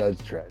Stallone's Judge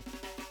Dredd.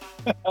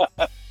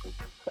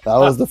 That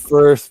was the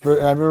first. I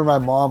remember my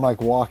mom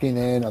like walking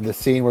in on the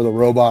scene where the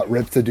robot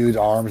rips the dude's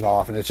arms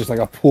off, and it's just like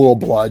a pool of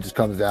blood just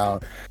comes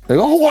down. Like,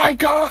 oh my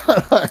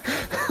god!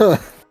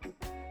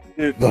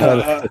 Dude,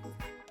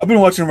 I've been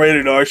watching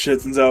rated R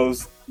shit since I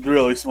was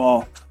really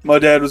small. My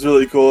dad was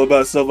really cool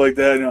about stuff like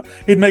that. You know,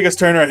 he'd make us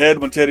turn our head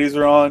when titties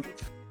were on,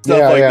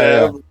 stuff like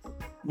that. Yeah.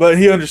 But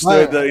he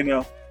understood that, you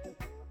know.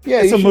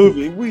 Yeah, it's a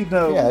movie. We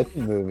know. Yeah, it's a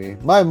movie.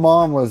 My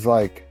mom was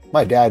like,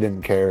 my dad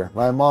didn't care.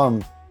 My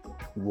mom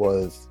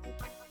was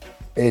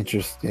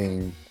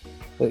interesting.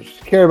 She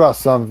cared about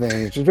some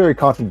things. She's very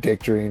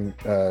contradictory in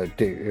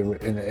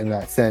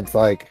that sense.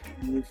 Like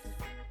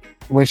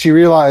when she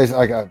realized,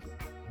 like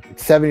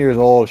 7 years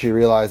old, she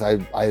realized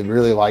I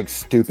really like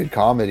stupid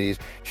comedies.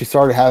 She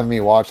started having me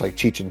watch like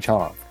Cheech and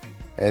Chong,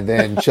 and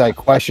then she like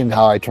questioned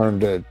how I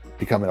turned to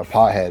becoming a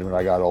pothead when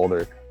I got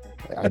older.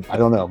 I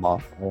don't know,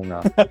 Mom. I don't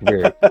know.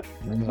 Weird.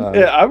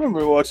 Yeah, I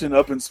remember watching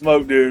Up in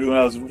Smoke, dude, when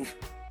I was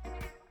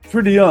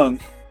pretty young.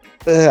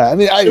 Yeah, I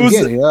mean,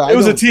 it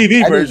was a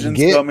TV version.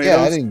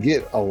 I didn't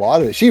get a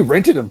lot of it. She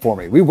rented them for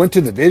me. We went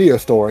to the video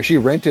store and she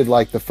rented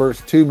like the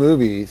first two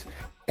movies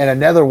and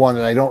another one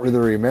that I don't really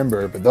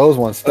remember, but those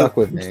ones stuck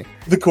with me.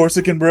 The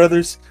Corsican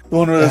Brothers, the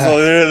one where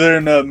they're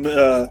in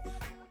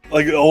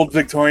like old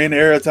Victorian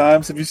era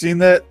times. Have you seen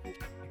that?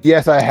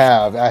 Yes, I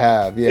have.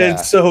 Yeah,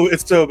 it's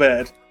so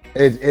bad.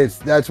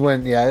 That's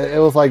when it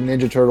was like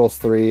Ninja Turtles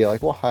 3.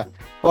 Like why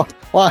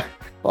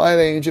are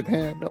they in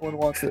Japan? No one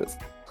wants this.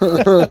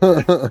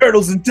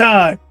 Turtles in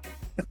Time.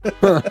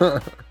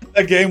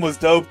 That game was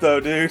dope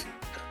though, dude.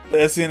 The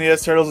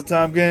SNES Turtles in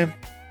Time game.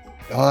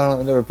 Oh,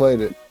 I never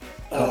played it.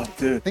 Oh,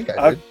 dude. I think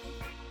I did.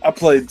 I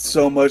played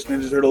so much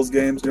Ninja Turtles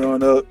games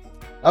growing up.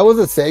 I was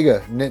at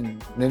Sega.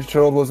 Ninja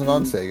Turtles wasn't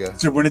on Sega.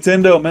 Super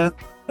Nintendo, man.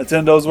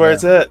 Nintendo's where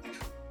it's at.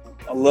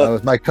 I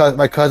love my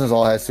cousins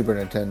all had Super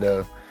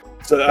Nintendo.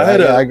 So I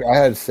had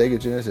Sega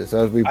Genesis.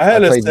 I played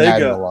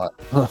Madden a lot.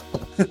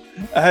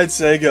 I had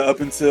Sega up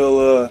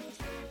until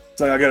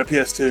I got a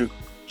PS2.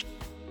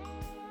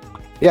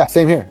 Yeah,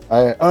 same here.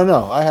 I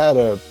got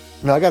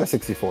a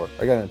 64.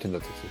 I got a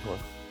Nintendo 64.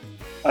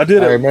 I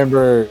did. I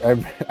remember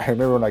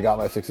when I got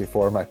my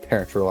 64. My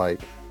parents were like,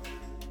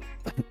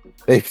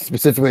 they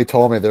specifically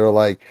told me, they were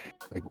like,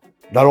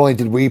 not only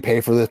did we pay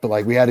for this, but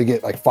like we had to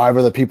get like 5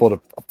 other people to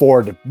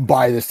afford to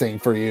buy this thing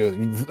for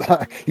you.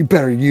 You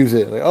better use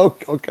it. Like, oh,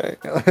 okay.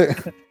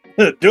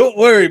 Don't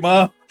worry,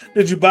 Mom.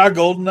 Did you buy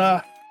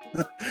GoldenEye?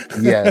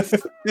 Yes,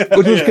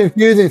 which was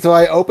confusing. So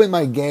I opened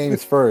my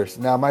games first.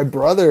 Now my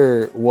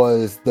brother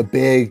was the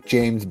big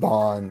James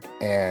Bond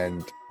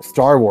and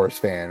Star Wars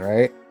fan,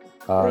 right?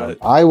 Right.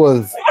 I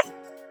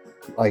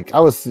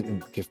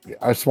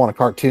just wanted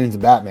cartoons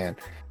and Batman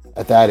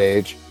at that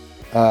age.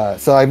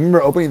 So I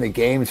remember opening the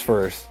games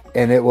first,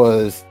 and it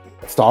was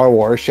Star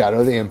Wars,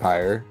 Shadow of the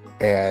Empire,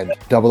 and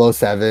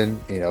 007,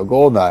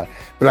 GoldenEye.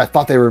 But I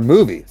thought they were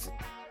movies.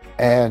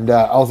 And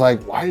I was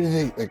like, why did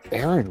they, like,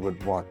 Aaron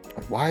would want,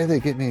 like, why did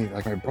they get me,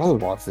 like, my brother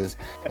wants this?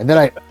 And then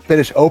I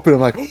finished open, I'm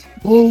like,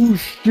 oh,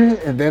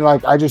 shit. And then,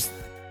 like,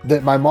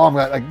 my mom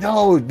got like,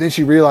 no. Then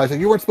she realized,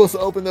 like, you weren't supposed to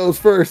open those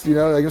first, like,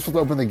 you're supposed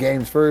to open the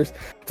games first.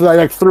 So I,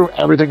 like, threw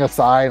everything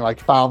aside and, like,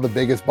 found the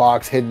biggest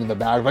box hidden in the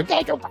bag. Like,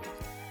 hey, go back.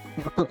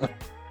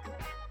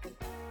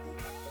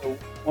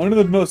 One of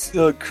the most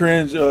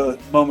cringe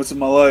moments of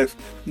my life,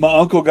 my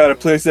uncle got a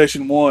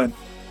PlayStation 1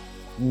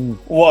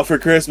 for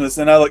Christmas,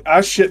 and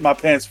I shit my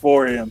pants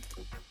for him.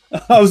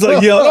 I was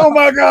like yelling, oh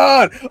my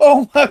god,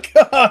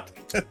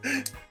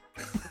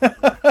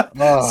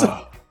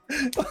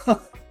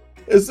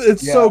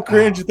 it's so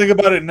cringe to think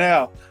about it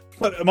now,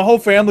 but my whole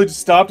family just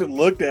stopped and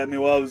looked at me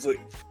while I was like,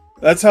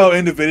 that's how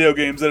into video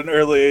games at an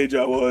early age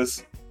I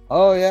was.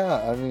 Oh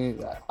yeah, I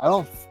mean,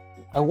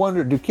 I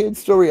wonder, do kids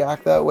still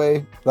react that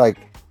way? Like,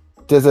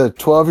 does a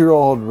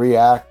 12-year-old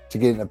react to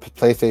getting a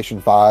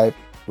PlayStation 5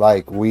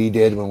 like we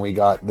did when we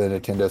got the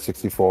Nintendo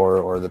 64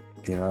 or the,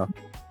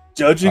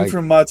 Judging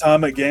from my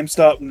time at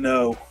GameStop,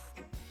 no.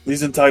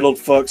 These entitled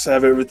fucks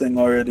have everything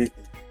already.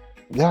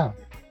 Yeah.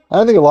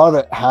 I think a lot of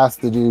it has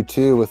to do,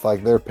 too, with,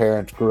 like, their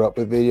parents grew up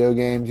with video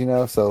games,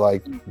 So,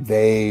 like,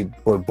 they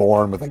were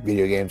born with, like,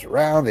 video games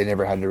around. They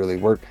never had to really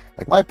work.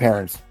 Like, my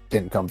parents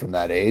didn't come from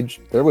that age.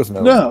 There was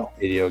no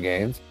video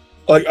games.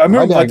 Like, I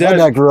remember my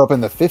dad grew up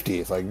in the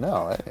 50s. Like,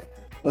 no.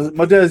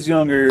 My dad's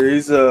younger.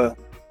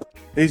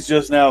 He's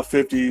just now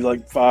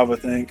 55, I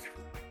think.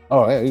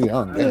 Oh, yeah, he's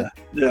young.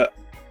 Yeah.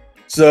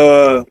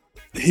 So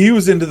he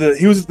was at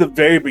the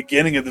very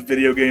beginning of the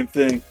video game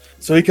thing.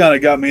 So he kind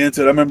of got me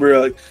into it. I remember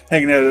like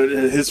hanging out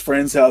at his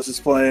friends' houses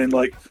playing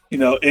like,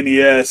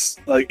 NES,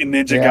 like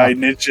Ninja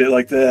Gaiden and shit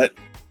like that.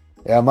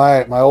 Yeah,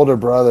 my older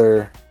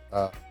brother,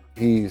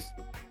 he's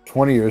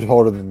 20 years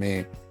older than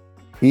me.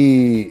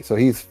 He's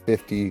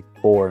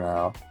 54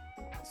 now.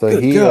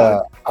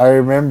 So I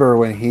remember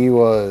when he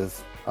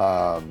was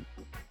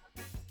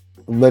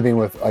living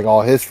with like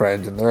all his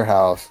friends in their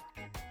house,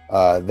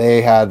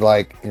 they had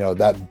like,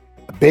 that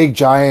big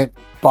giant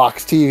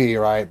box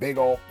TV, right? Big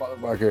old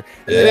motherfucker.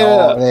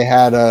 Yeah. They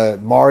had a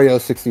Mario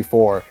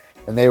 64,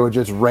 and they would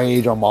just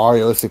rage on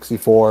Mario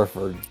 64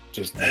 for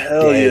just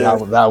hell yeah.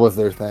 That was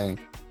their thing.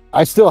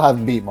 I still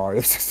haven't beat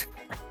Mario 64.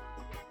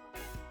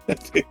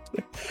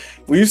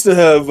 We used to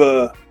have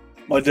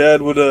my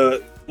dad would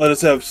let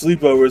us have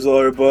sleepovers, all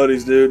our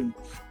buddies, dude.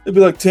 It'd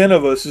be like 10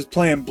 of us just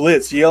playing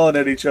Blitz, yelling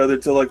at each other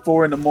till like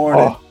 4 a.m.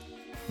 Oh,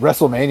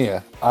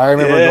 WrestleMania. I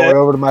remember going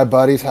over to my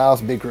buddy's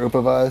house, big group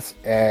of us,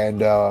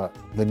 and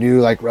the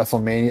new like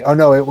WrestleMania. Oh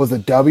no, it was a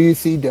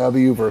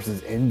WCW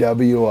versus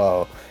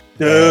NWO.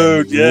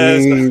 Dude,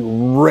 yes. We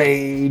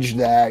raged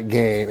that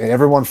game, and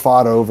everyone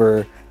fought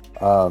over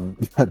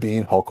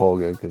being Hulk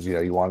Hogan because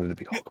you wanted to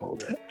be Hulk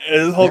Hogan.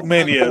 It was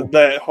Hulkmania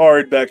that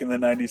hard back in the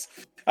 90s.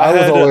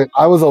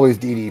 I was always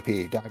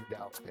DDP.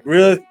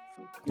 Really?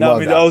 No, I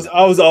mean, I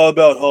was all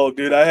about Hulk,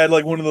 dude. I had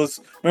like one of those.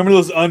 Remember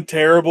those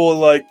unterrible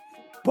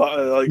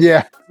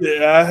yeah.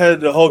 I had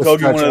the Hulk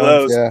Hogan one of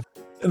those. Yeah.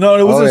 No,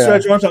 it wasn't a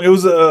stretch Armstrong. It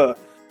was like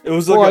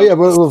but it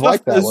was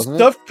like that, wasn't it?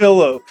 Stuffed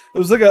pillow. It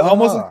was like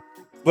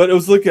but it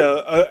was like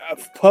a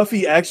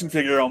puffy action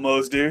figure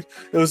almost, dude.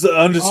 It was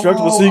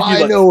indestructible. So you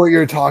could, I know what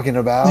you're talking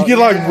about. You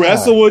could like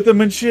wrestle with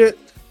them and shit.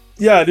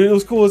 Yeah, dude, it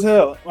was cool as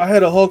hell. I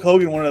had a Hulk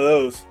Hogan one of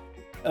those,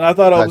 and I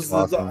thought I was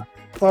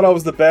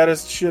the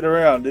baddest shit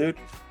around, dude.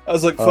 I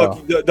was like,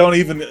 fuck you, don't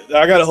even.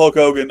 I got a Hulk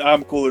Hogan.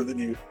 I'm cooler than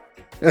you.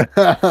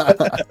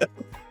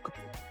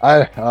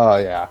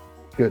 Yeah,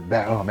 good.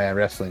 Oh man,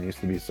 wrestling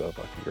used to be so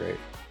fucking great.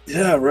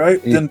 Yeah,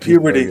 right. Then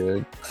puberty.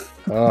 So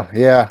oh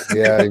yeah.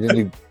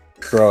 You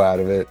grow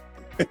out of it.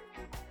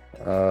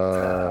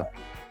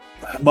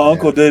 My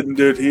uncle didn't,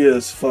 dude. He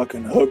is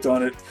fucking hooked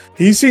on it.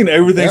 He's seen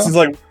everything since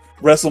like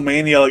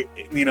WrestleMania, like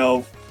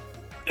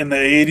in the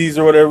 80s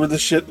or whatever the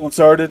shit one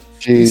started.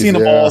 He's seen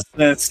them all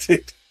since,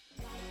 dude.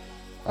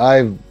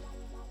 I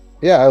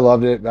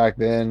loved it back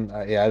then.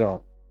 I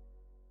don't.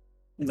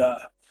 Nah.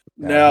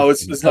 Now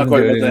it's not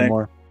quite my thing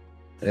anymore.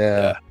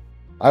 Yeah.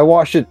 I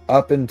watched it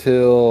up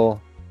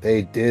until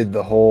they did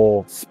the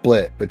whole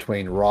split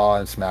between Raw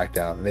and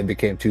SmackDown, and they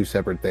became two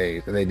separate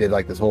things. And they did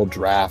like this whole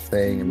draft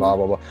thing and blah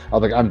blah blah. I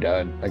was like, I'm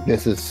done. Like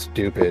this is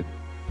stupid.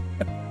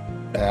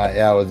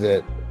 That was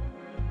it.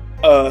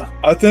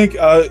 I think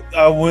I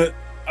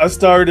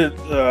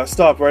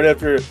stopped right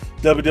after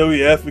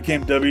WWF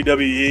became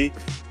WWE.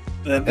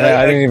 And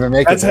I didn't even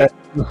make it.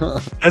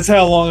 That's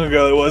how long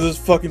ago it was. It was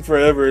fucking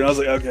forever, and I was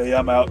like, okay, yeah,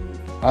 I'm out.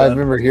 I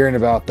remember hearing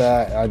about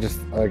that. I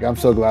just I'm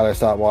so glad I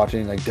stopped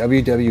watching like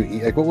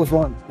WWE. Like what was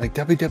wrong? Like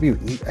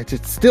WWE, it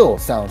just still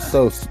sounds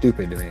so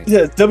stupid to me.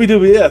 Yeah,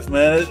 WWF,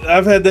 man.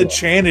 I've had that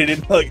chanted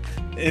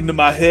into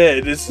my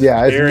head. It's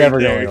never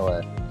going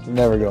away. It's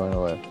never going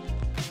away.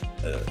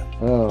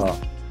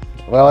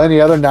 Well,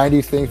 any other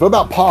 '90s things? What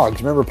about Pogs?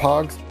 Remember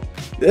Pogs?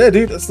 Yeah,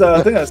 dude.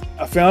 I think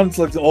I found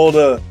like the old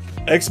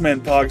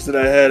X-Men Pogs that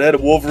I had. I had a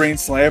Wolverine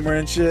Slammer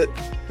and shit.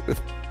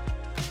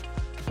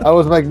 I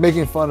was like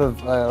making fun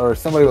of, or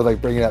somebody was like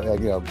bringing up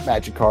like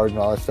magic cards and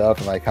all that stuff,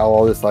 and like how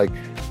all this like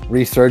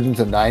resurgence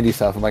of '90s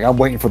stuff. I'm like, I'm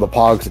waiting for the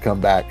Pogs to come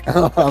back.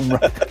 I'm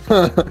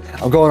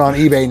going on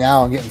eBay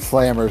now and getting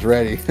slammers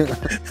ready.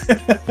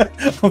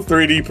 I'm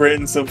 3D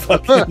printing some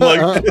fucking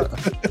like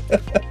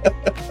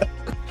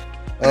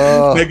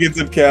making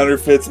some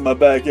counterfeits in my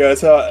backyard.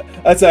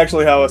 That's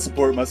actually how I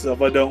support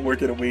myself. I don't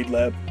work at a weed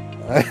lab.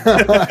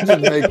 I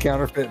just make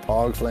counterfeit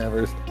Pog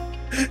slammers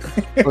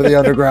for the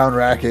underground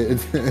racket.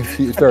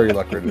 It's very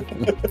lucrative.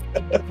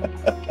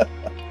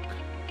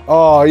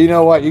 Oh, you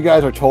know what? You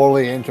guys are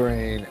totally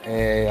entering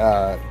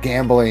a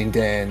gambling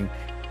den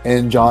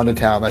in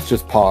Johnstown. That's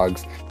just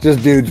Pogs.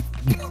 Just dudes.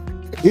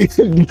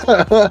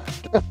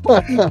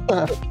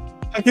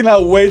 I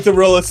cannot wait to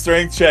roll a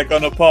strength check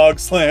on a Pog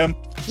slam.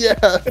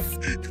 Yes.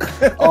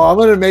 Oh, I'm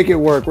gonna make it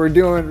work. There's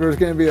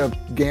gonna be a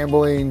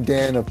gambling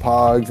den of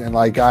Pogs and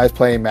like guys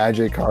playing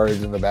magic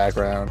cards in the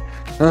background.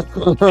 I'm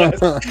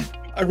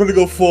gonna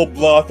go full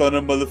block on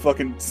a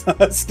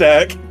motherfucking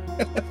stack.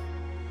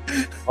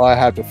 Oh, I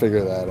have to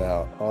figure that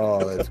out.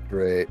 Oh, that's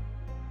great.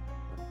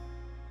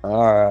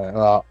 All right.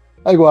 Well,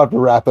 I think we'll have to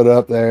wrap it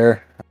up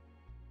there.